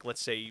some like,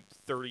 let's say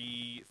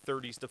 30s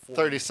to 40s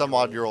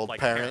 30-some-odd-year-old like,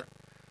 parent.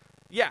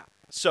 Yeah.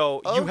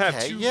 So you have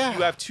Okay, two. yeah.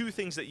 You have two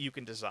things that you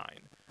can design.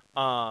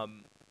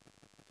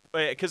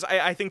 Because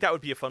I think that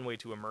would be a fun way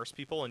to immerse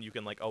people, and you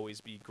can like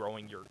always be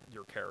growing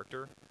your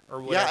character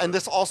or whatever. Yeah, and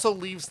this also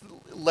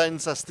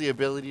lends us the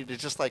ability to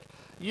just like,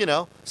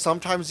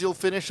 sometimes you'll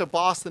finish a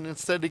boss and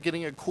instead of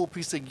getting a cool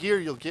piece of gear,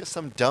 you'll get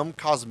some dumb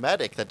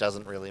cosmetic that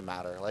doesn't really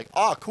matter. Like,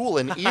 cool,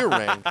 an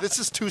earring. This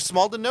is too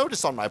small to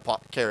notice on my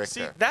character.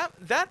 See,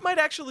 that might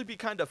actually be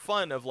kind of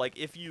fun. Of like,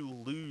 if you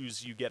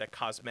lose, you get a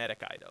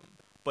cosmetic item,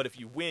 but if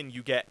you win,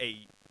 you get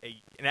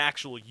an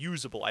actual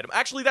usable item.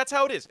 Actually, that's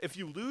how it is. If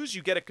you lose,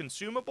 you get a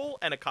consumable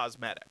and a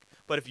cosmetic.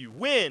 But if you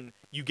win,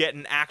 you get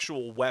an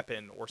actual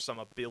weapon or some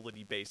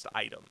ability-based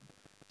item.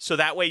 So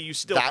that way you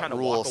still kind of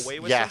walk away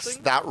with something. Yes,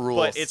 that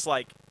rules. But it's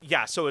like,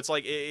 so it's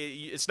like,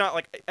 it's not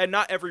like, and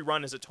not every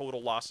run is a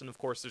total loss. And of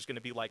course, there's going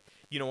to be like,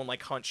 in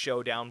like Hunt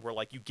Showdown where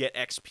like you get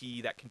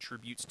XP that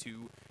contributes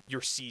to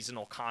your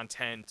seasonal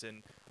content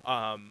and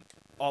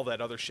all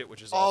that other shit,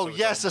 which is also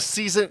yes, a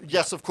season.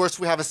 Yes, of course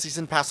we have a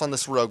season pass on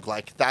this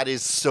roguelike. That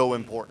is so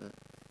important.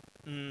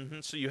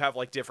 So you have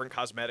like different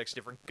cosmetics,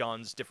 different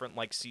guns, different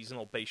like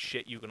seasonal based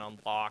shit you can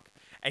unlock.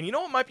 And you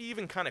know what might be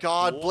even kind of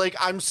cool? Blake,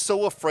 I'm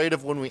so afraid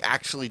of when we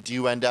actually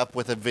do end up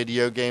with a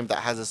video game that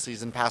has a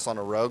season pass on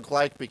a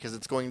roguelike, because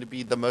it's going to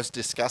be the most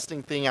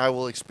disgusting thing I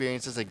will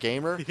experience as a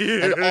gamer.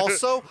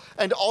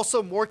 and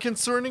also more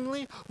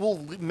concerningly,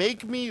 will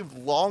make me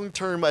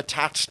long-term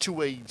attached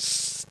to a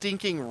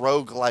stinking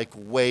roguelike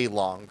way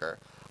longer.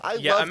 I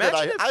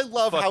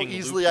love how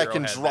easily I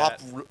can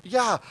drop.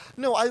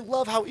 I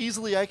love how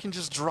easily I can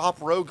just drop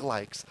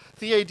roguelikes.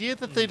 The idea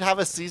that they'd have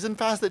a season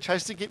pass that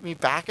tries to get me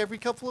back every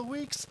couple of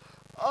weeks,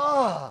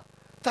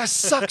 that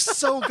sucks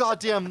so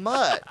goddamn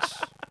much.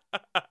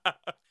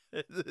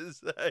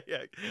 I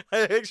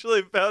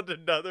actually found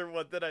another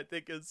one that I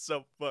think is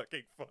so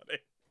fucking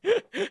funny.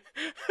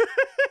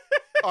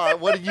 All right,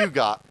 what do you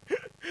got?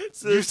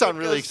 So you sound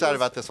really excited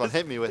about this one.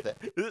 Hit me with it.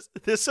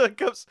 This one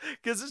comes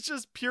because it's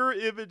just pure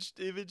image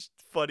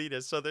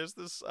funniness. So there's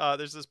this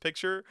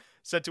picture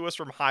sent to us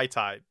from High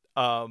Tide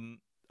on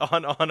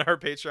our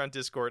Patreon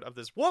Discord of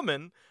this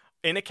woman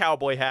in a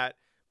cowboy hat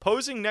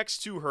posing next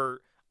to her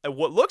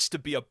what looks to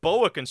be a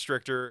boa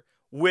constrictor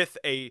with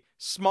a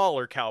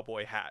smaller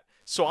cowboy hat.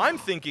 So I'm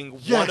thinking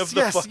So you bosses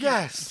have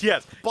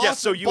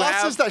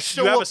that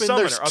show up and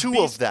there's two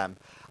of them.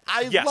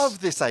 I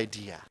love this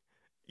idea.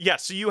 Yeah,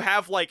 so you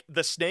have, like,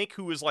 the snake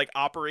who is, like,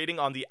 operating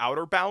on the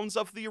outer bounds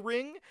of the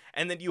ring,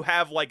 and then you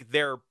have, like,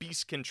 their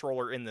beast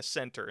controller in the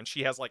center, and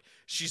she's,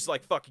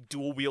 like, fucking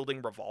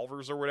dual-wielding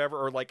revolvers or whatever,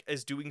 or, like,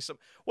 is doing some...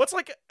 What's,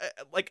 like,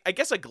 I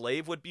guess a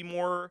glaive would be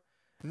more...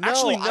 No,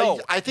 actually, no.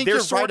 I think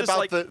you're right about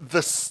like...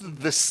 the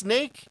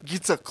snake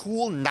gets a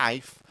cool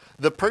knife.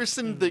 The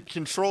person that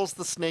controls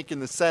the snake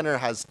in the center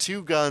has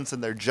two guns,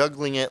 and they're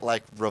juggling it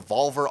like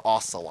Revolver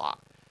Ocelot.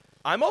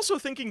 I'm also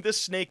thinking this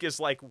snake is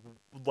like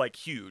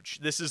huge.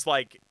 This is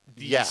like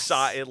the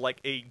size, like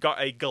a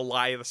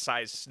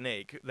Goliath-sized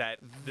snake.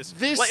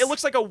 It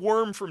looks like a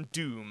worm from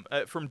Dune.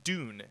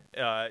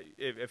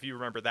 If you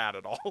remember that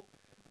at all.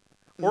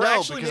 Or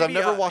no, because I've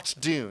never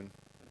watched Dune.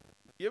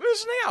 You're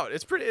missing out.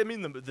 It's pretty. I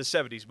mean, the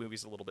 '70s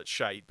movie's a little bit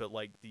shite, but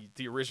like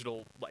the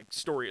original like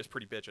story is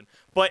pretty bitchin'.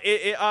 But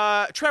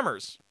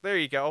Tremors. There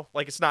you go.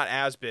 Like it's not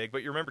as big,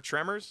 but you remember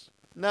Tremors?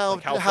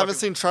 No, I haven't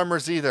seen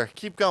Tremors either.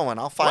 Keep going.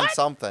 I'll find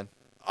something.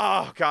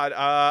 Oh God.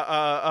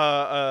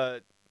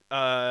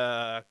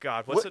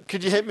 God. What's it?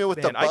 Could you hit me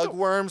with the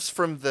bugworms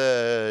from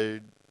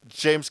the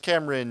James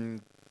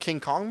Cameron King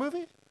Kong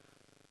movie?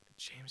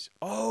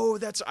 Oh,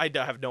 I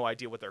have no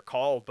idea what they're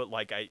called, but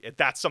like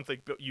that's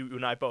something you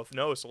and I both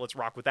know. So let's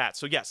rock with that.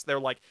 So yes, they're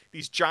like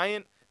these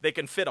giant. They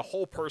can fit a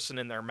whole person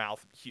in their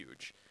mouth,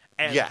 huge,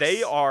 and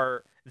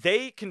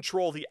they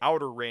control the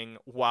outer ring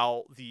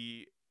while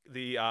the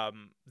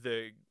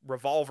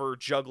revolver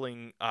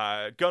juggling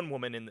gun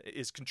woman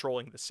is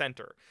controlling the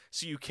center.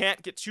 So you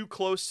can't get too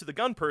close to the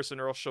gun person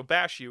or else she'll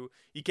bash you.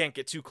 You can't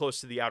get too close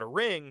to the outer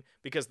ring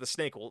because the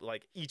snake will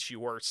like eat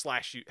you or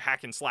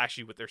hack and slash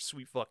you with their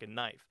sweet fucking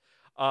knife.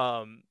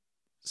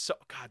 So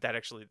God,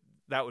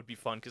 that would be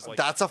fun because like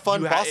that's a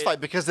fun boss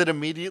fight because it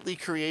immediately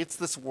creates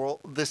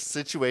this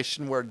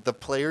situation where the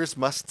players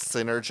must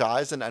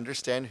synergize and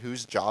understand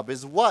whose job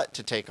is what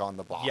to take on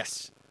the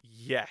boss.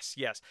 Yes.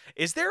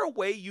 Is there a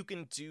way you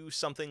can do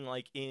something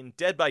like in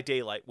Dead by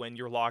Daylight when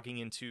you're logging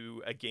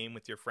into a game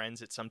with your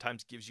friends? It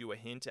sometimes gives you a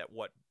hint at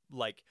what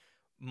like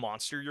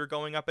monster you're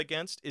going up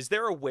against. Is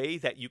there a way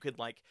that you could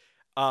like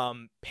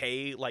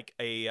pay like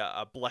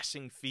a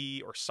blessing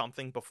fee or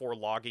something before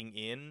logging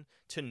in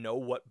to know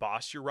what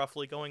boss you're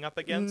roughly going up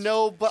against?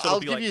 No, but I'll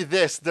give you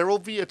this. There will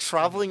be a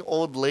traveling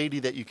old lady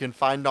that you can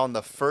find on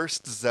the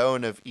first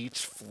zone of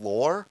each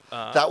floor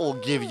that will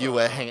give you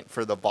a hint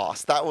for the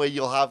boss. That way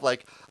you'll have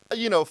like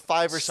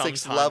 5 or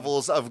 6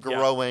 levels of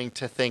growing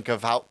to think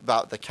about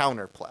the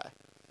counterplay.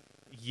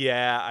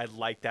 Yeah, I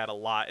like that a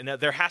lot. And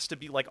there has to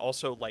be like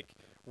also like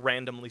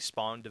randomly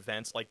spawned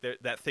events like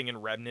that thing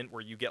in Remnant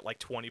where you get like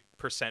 20%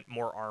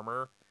 more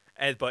armor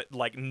but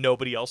like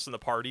nobody else in the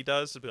party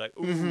does. It'd be like,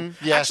 ooh.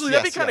 Yes, Actually,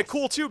 that'd be yes, kind of yes.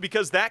 cool too,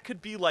 because that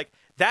could be like,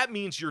 that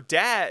means your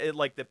dad,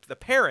 like the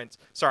parent.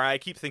 Sorry, I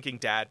keep thinking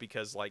dad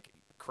because like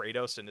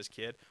Kratos and his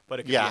kid, but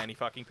it could Yeah. be any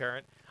fucking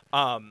parent.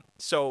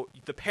 So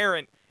the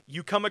parent,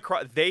 you come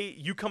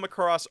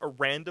across a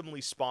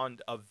randomly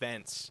spawned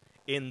events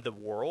in the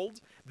world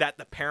that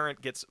the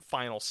parent gets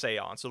final say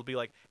on. So it'll be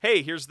like,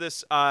 hey, here's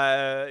this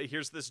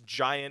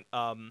giant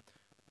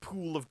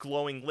pool of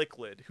glowing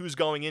liquid. Who's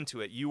going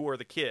into it? You or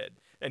the kid?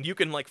 And you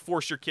can like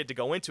force your kid to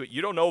go into it.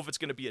 You don't know if it's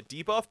going to be a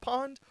debuff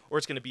pond or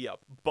it's going to be a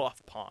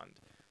buff pond.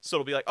 So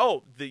it'll be like,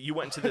 oh, you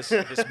went into this you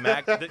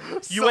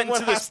went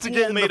into this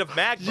pool made of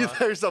magma.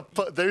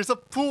 There's a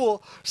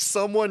pool.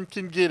 Someone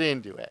can get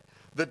into it.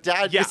 The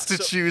dad gets to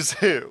choose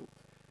who.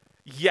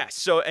 Yes.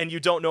 So, and you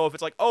don't know if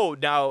it's like, oh,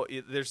 now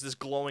there's this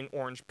glowing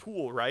orange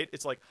pool, right?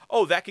 It's like,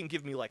 oh, that can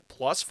give me like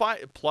plus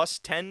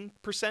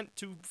 10%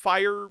 to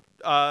fire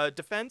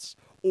defense,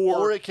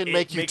 or it can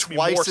make you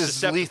twice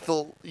as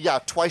lethal. Yeah,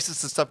 twice as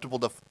susceptible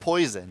to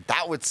poison.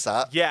 That would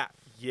suck. Yeah.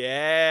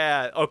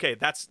 Yeah. Okay,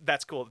 that's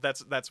cool.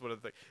 That's what I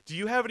think. Do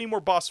you have any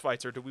more boss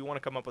fights, or do we want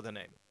to come up with a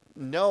name?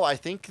 No, I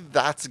think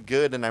that's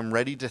good, and I'm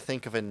ready to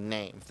think of a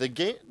name.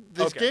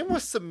 This game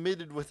was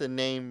submitted with a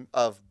name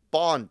of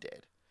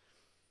Bonded.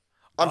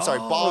 I'm sorry,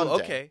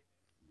 Bonding. Okay.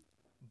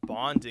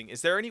 Bonding.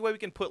 Is there any way we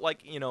can put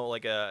like,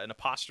 like an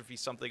apostrophe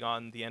something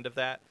on the end of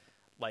that?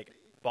 Like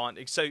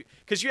bonding. So,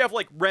 because you have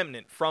like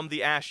Remnant, From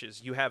the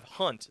Ashes. You have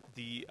Hunt,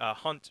 the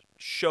Hunt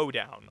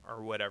Showdown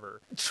or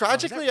whatever.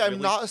 Tragically, I'm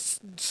not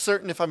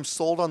certain if I'm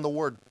sold on the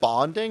word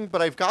bonding,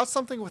 but I've got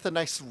something with a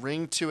nice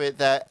ring to it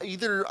that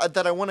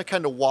that I want to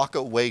kind of walk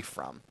away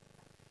from.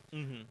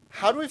 Mm-hmm.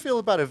 How do we feel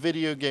about a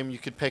video game you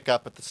could pick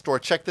up at the store?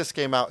 Check this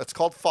game out. It's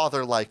called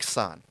Father Like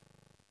Son.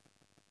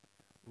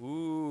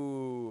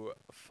 Ooh,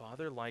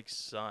 Father Like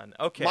Son.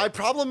 Okay. My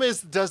problem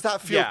is, does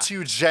that feel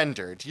too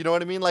gendered? You know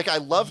what I mean? Like, I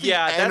love the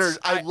energy.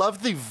 I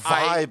love the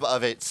vibe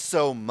of it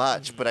so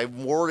much, but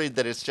I'm worried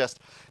that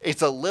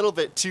it's a little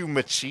bit too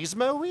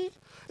machismo-y.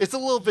 It's a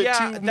little bit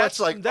too much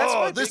like,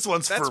 this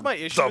one's for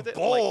the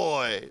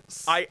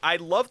boys. I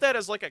love that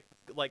as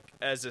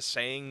as a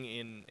saying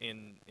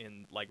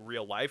in like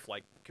real life,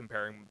 like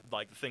comparing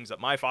like the things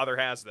that my father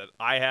has that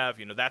I have,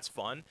 that's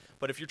fun.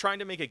 But if you're trying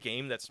to make a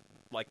game that's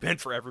like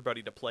meant for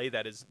everybody to play,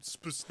 that is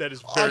very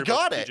much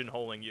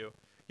pigeonholing you.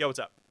 Yo, what's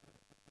up?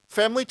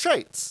 Family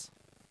traits.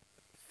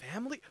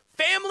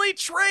 Family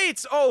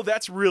traits. Oh,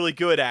 that's really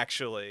good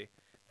actually.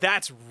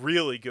 That's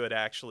really good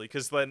actually,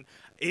 because then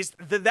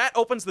that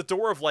opens the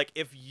door of like,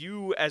 if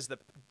you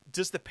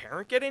does the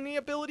parent get any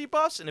ability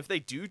buffs, and if they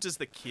do, does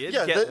the kid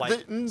get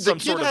some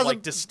sort of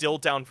like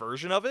distilled down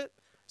version of it?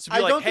 So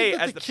I don't think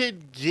that the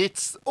kid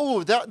gets.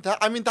 Oh,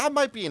 that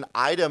might be an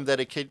item that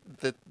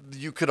that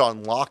you could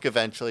unlock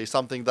eventually.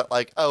 Something that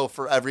like, oh,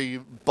 for every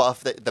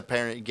buff that the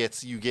parent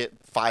gets, you get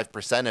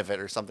 5% of it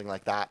or something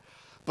like that.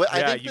 But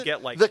I think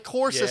get like the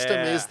core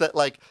system is that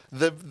like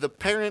the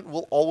parent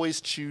will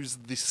always choose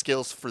the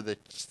skills for the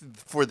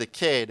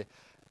kid.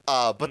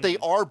 But they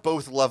are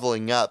both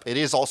leveling up. It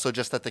is also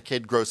just that the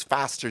kid grows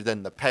faster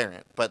than the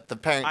parent, but the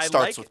parent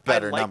starts with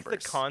better numbers. I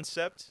like the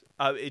concept.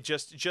 It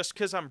just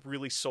because I'm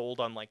really sold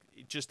on like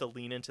just to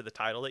lean into the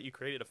title that you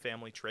created of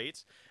family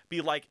traits.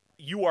 Be like,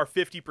 you are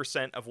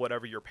 50% of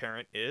whatever your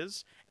parent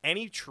is.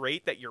 Any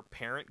trait that your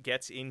parent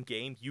gets in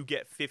game, you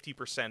get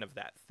 50% of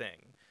that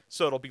thing.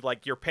 So it'll be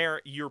like your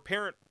parent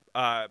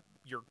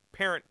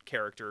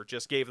character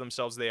just gave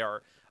themselves, they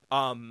are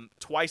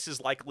twice as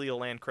likely to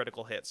land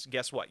critical hits.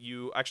 Guess what?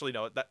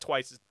 That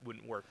twice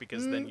wouldn't work,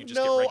 because then you just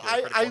get regular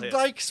critical hits. I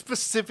like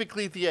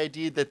specifically the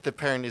idea that the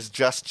parent is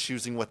just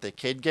choosing what the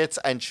kid gets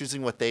and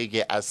choosing what they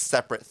get as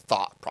separate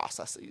thought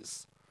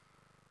processes.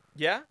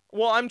 Yeah?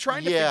 Well, I'm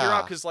trying to figure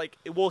out, because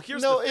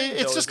here's the thing.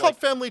 It's just called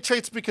family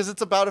traits because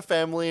it's about a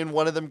family and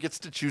one of them gets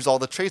to choose all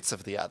the traits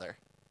of the other.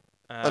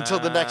 Until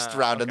the next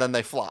round, and then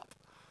they flop.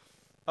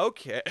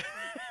 Okay.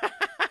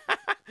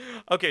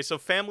 Okay, so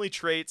family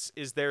traits,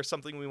 is there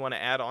something we want to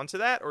add on to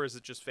that, or is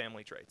it just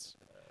family traits?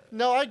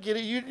 No, I get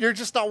it. You're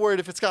just not worried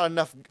if it's got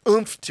enough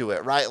oomph to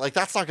it, right? Like,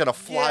 that's not going to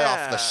fly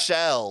off the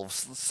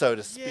shelves, so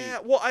to speak. Yeah,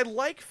 well, I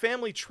like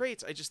family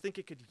traits. I just think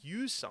it could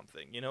use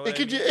something,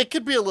 It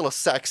could be a little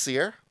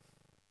sexier.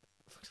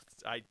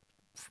 I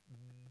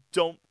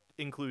don't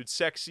include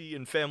sexy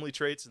and family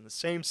traits in the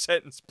same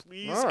sentence,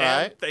 please. All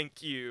right. And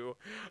thank you.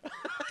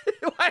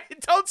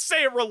 Don't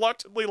say it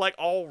reluctantly, like,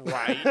 all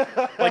right.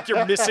 Like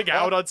you're missing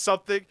out on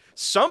something.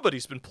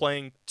 Somebody's been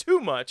playing too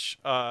much.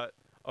 Oh,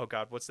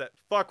 God, what's that?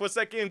 Fuck, what's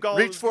that game called?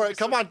 Reach for it.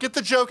 Come on, get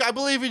the joke. I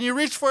believe in you.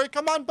 Reach for it.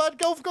 Come on, bud.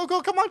 Go. Come on.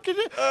 Come on. You can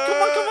get it.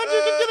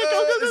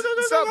 Go.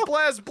 It's not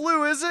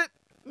BlazBlue, is it?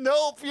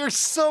 Nope, you're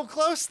so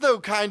close, though,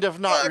 kind of.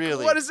 Not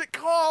really. What is it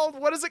called?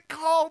 What's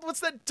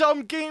that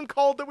dumb game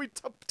called that we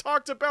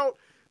talked about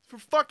for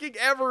fucking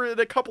ever in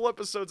a couple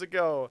episodes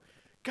ago?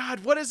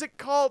 God, what is it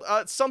called?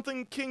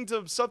 Something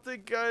Kingdom,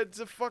 something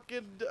to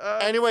fucking...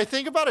 Anyway,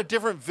 think about a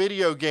different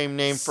video game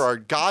name for our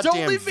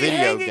goddamn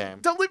video game.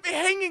 Don't leave me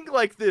hanging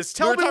like this.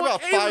 Tell me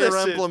what game this is. We were talking about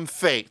Fire Emblem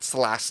Fates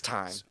last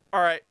time.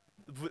 All right.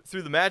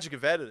 through the magic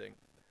of editing.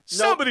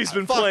 Somebody's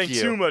been fuck playing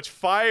you. too much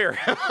Fire.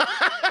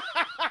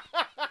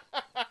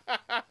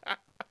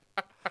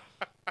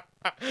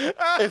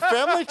 If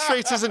Family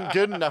Traits isn't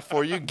good enough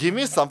for you, give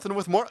me something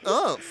with more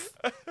oomph.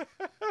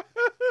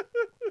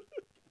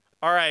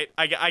 All right,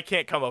 I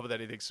can't come up with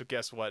anything, so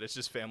guess what? It's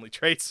just Family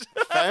Traits.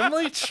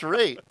 Family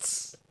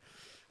Traits.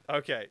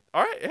 Okay.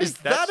 All right. Hey, Is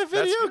that a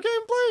video good.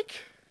 game, Blake?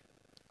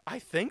 I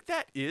think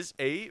that is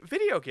a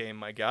video game,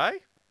 my guy.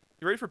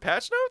 You ready for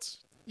patch notes?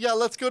 Yeah,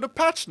 let's go to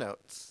patch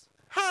notes.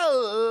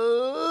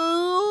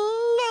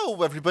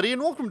 Hello, everybody,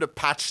 and welcome to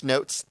Patch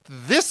Notes.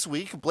 This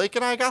week, Blake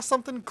and I got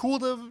something cool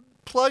to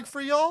plug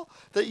for y'all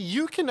that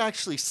you can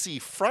actually see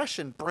fresh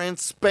and brand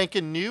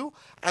spanking new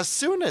as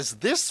soon as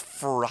this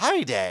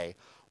Friday.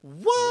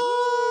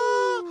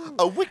 What?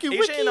 A wiki.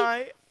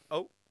 AJ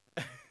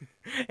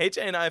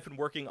and I have been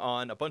working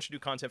on a bunch of new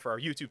content for our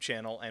YouTube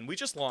channel, and we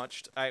just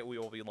launched. We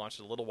launched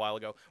it a little while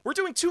ago. We're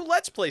doing 2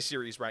 Let's Play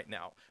series right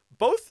now,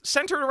 both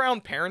centered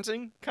around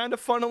parenting. Kind of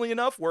funnily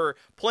enough, we're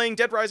playing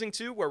Dead Rising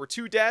 2, where we're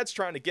 2 dads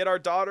trying to get our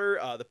daughter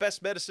the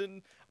best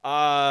medicine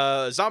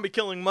zombie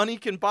killing money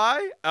can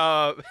buy,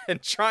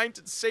 and trying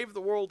to save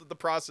the world in the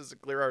process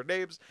and clear our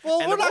names.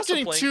 Well, and we're I'm not also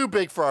getting playing- too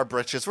big for our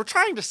britches. We're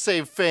trying to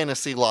save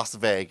fantasy Las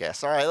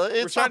Vegas. All right,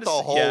 it's trying not to the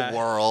s- whole yeah.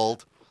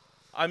 world.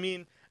 I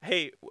mean,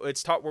 hey,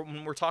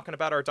 when we're talking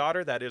about our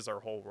daughter, that is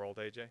our whole world,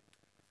 AJ.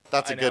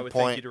 That's a And I good would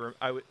point. Thank you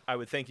to I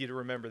would thank you to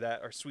remember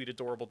that, our sweet,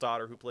 adorable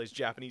daughter who plays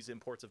Japanese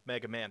imports of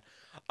Mega Man.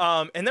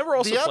 And then we're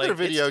also The playing other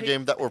video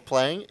game that we're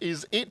playing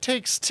is It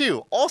Takes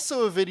Two,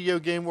 also a video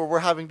game where we're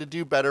having to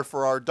do better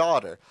for our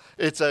daughter.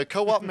 It's a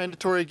co-op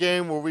mandatory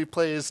game where we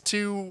play as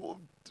 2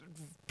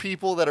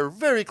 people that are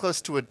very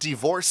close to a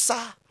divorce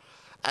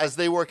as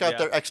they work out Yeah.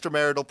 their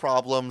extramarital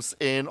problems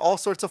in all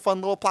sorts of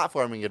fun little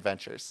platforming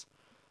adventures.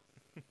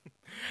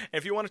 And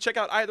if you want to check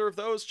out either of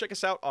those, check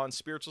us out on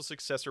Spiritual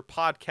Successor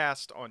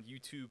Podcast on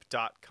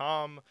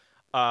YouTube.com.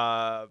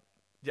 Yeah,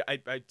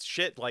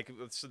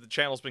 so the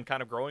channel's been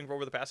kind of growing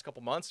over the past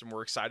couple months, and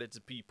we're excited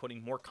to be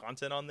putting more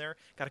content on there.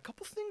 Got a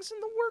couple things in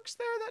the works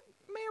there that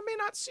may or may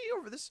not see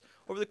over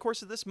the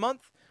course of this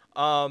month.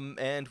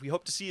 And we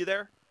hope to see you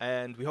there,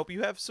 and we hope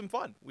you have some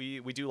fun. We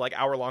do like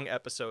hour-long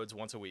episodes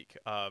once a week.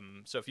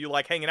 So if you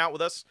like hanging out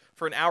with us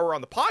for an hour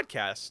on the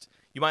podcast,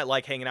 you might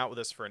like hanging out with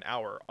us for an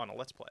hour on a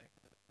Let's Play.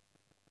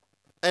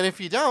 And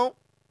if you don't,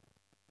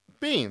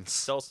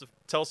 beans. Tell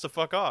us to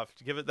fuck off.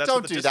 That's Don't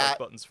what the do dislike that.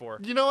 button's for.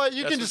 You know what?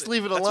 You That's can what just the-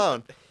 leave it that's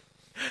alone.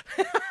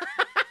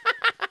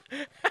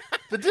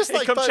 The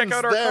dislike Hey, come button's check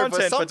out our there,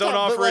 content, but don't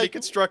sometimes- offer any like,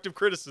 constructive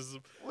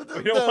criticism. Well, We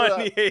no, don't no,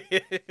 want any.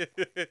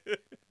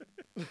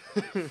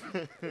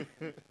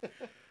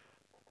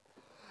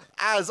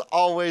 As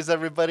always,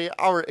 everybody,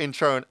 our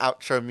intro and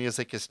outro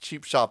music is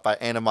Cheap Shot by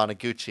Anna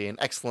Monoguchi, an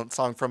excellent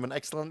song from an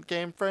excellent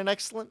game for an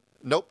excellent...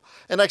 Nope.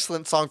 An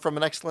excellent song from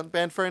an excellent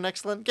band for an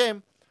excellent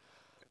game.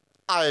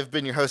 I have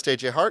been your host,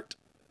 AJ Hart.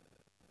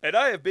 And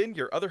I have been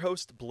your other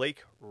host,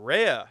 Blake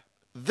Rea.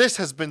 This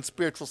has been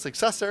Spiritual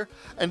Successor,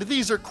 and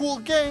these are cool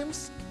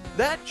games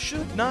That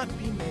should not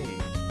be made.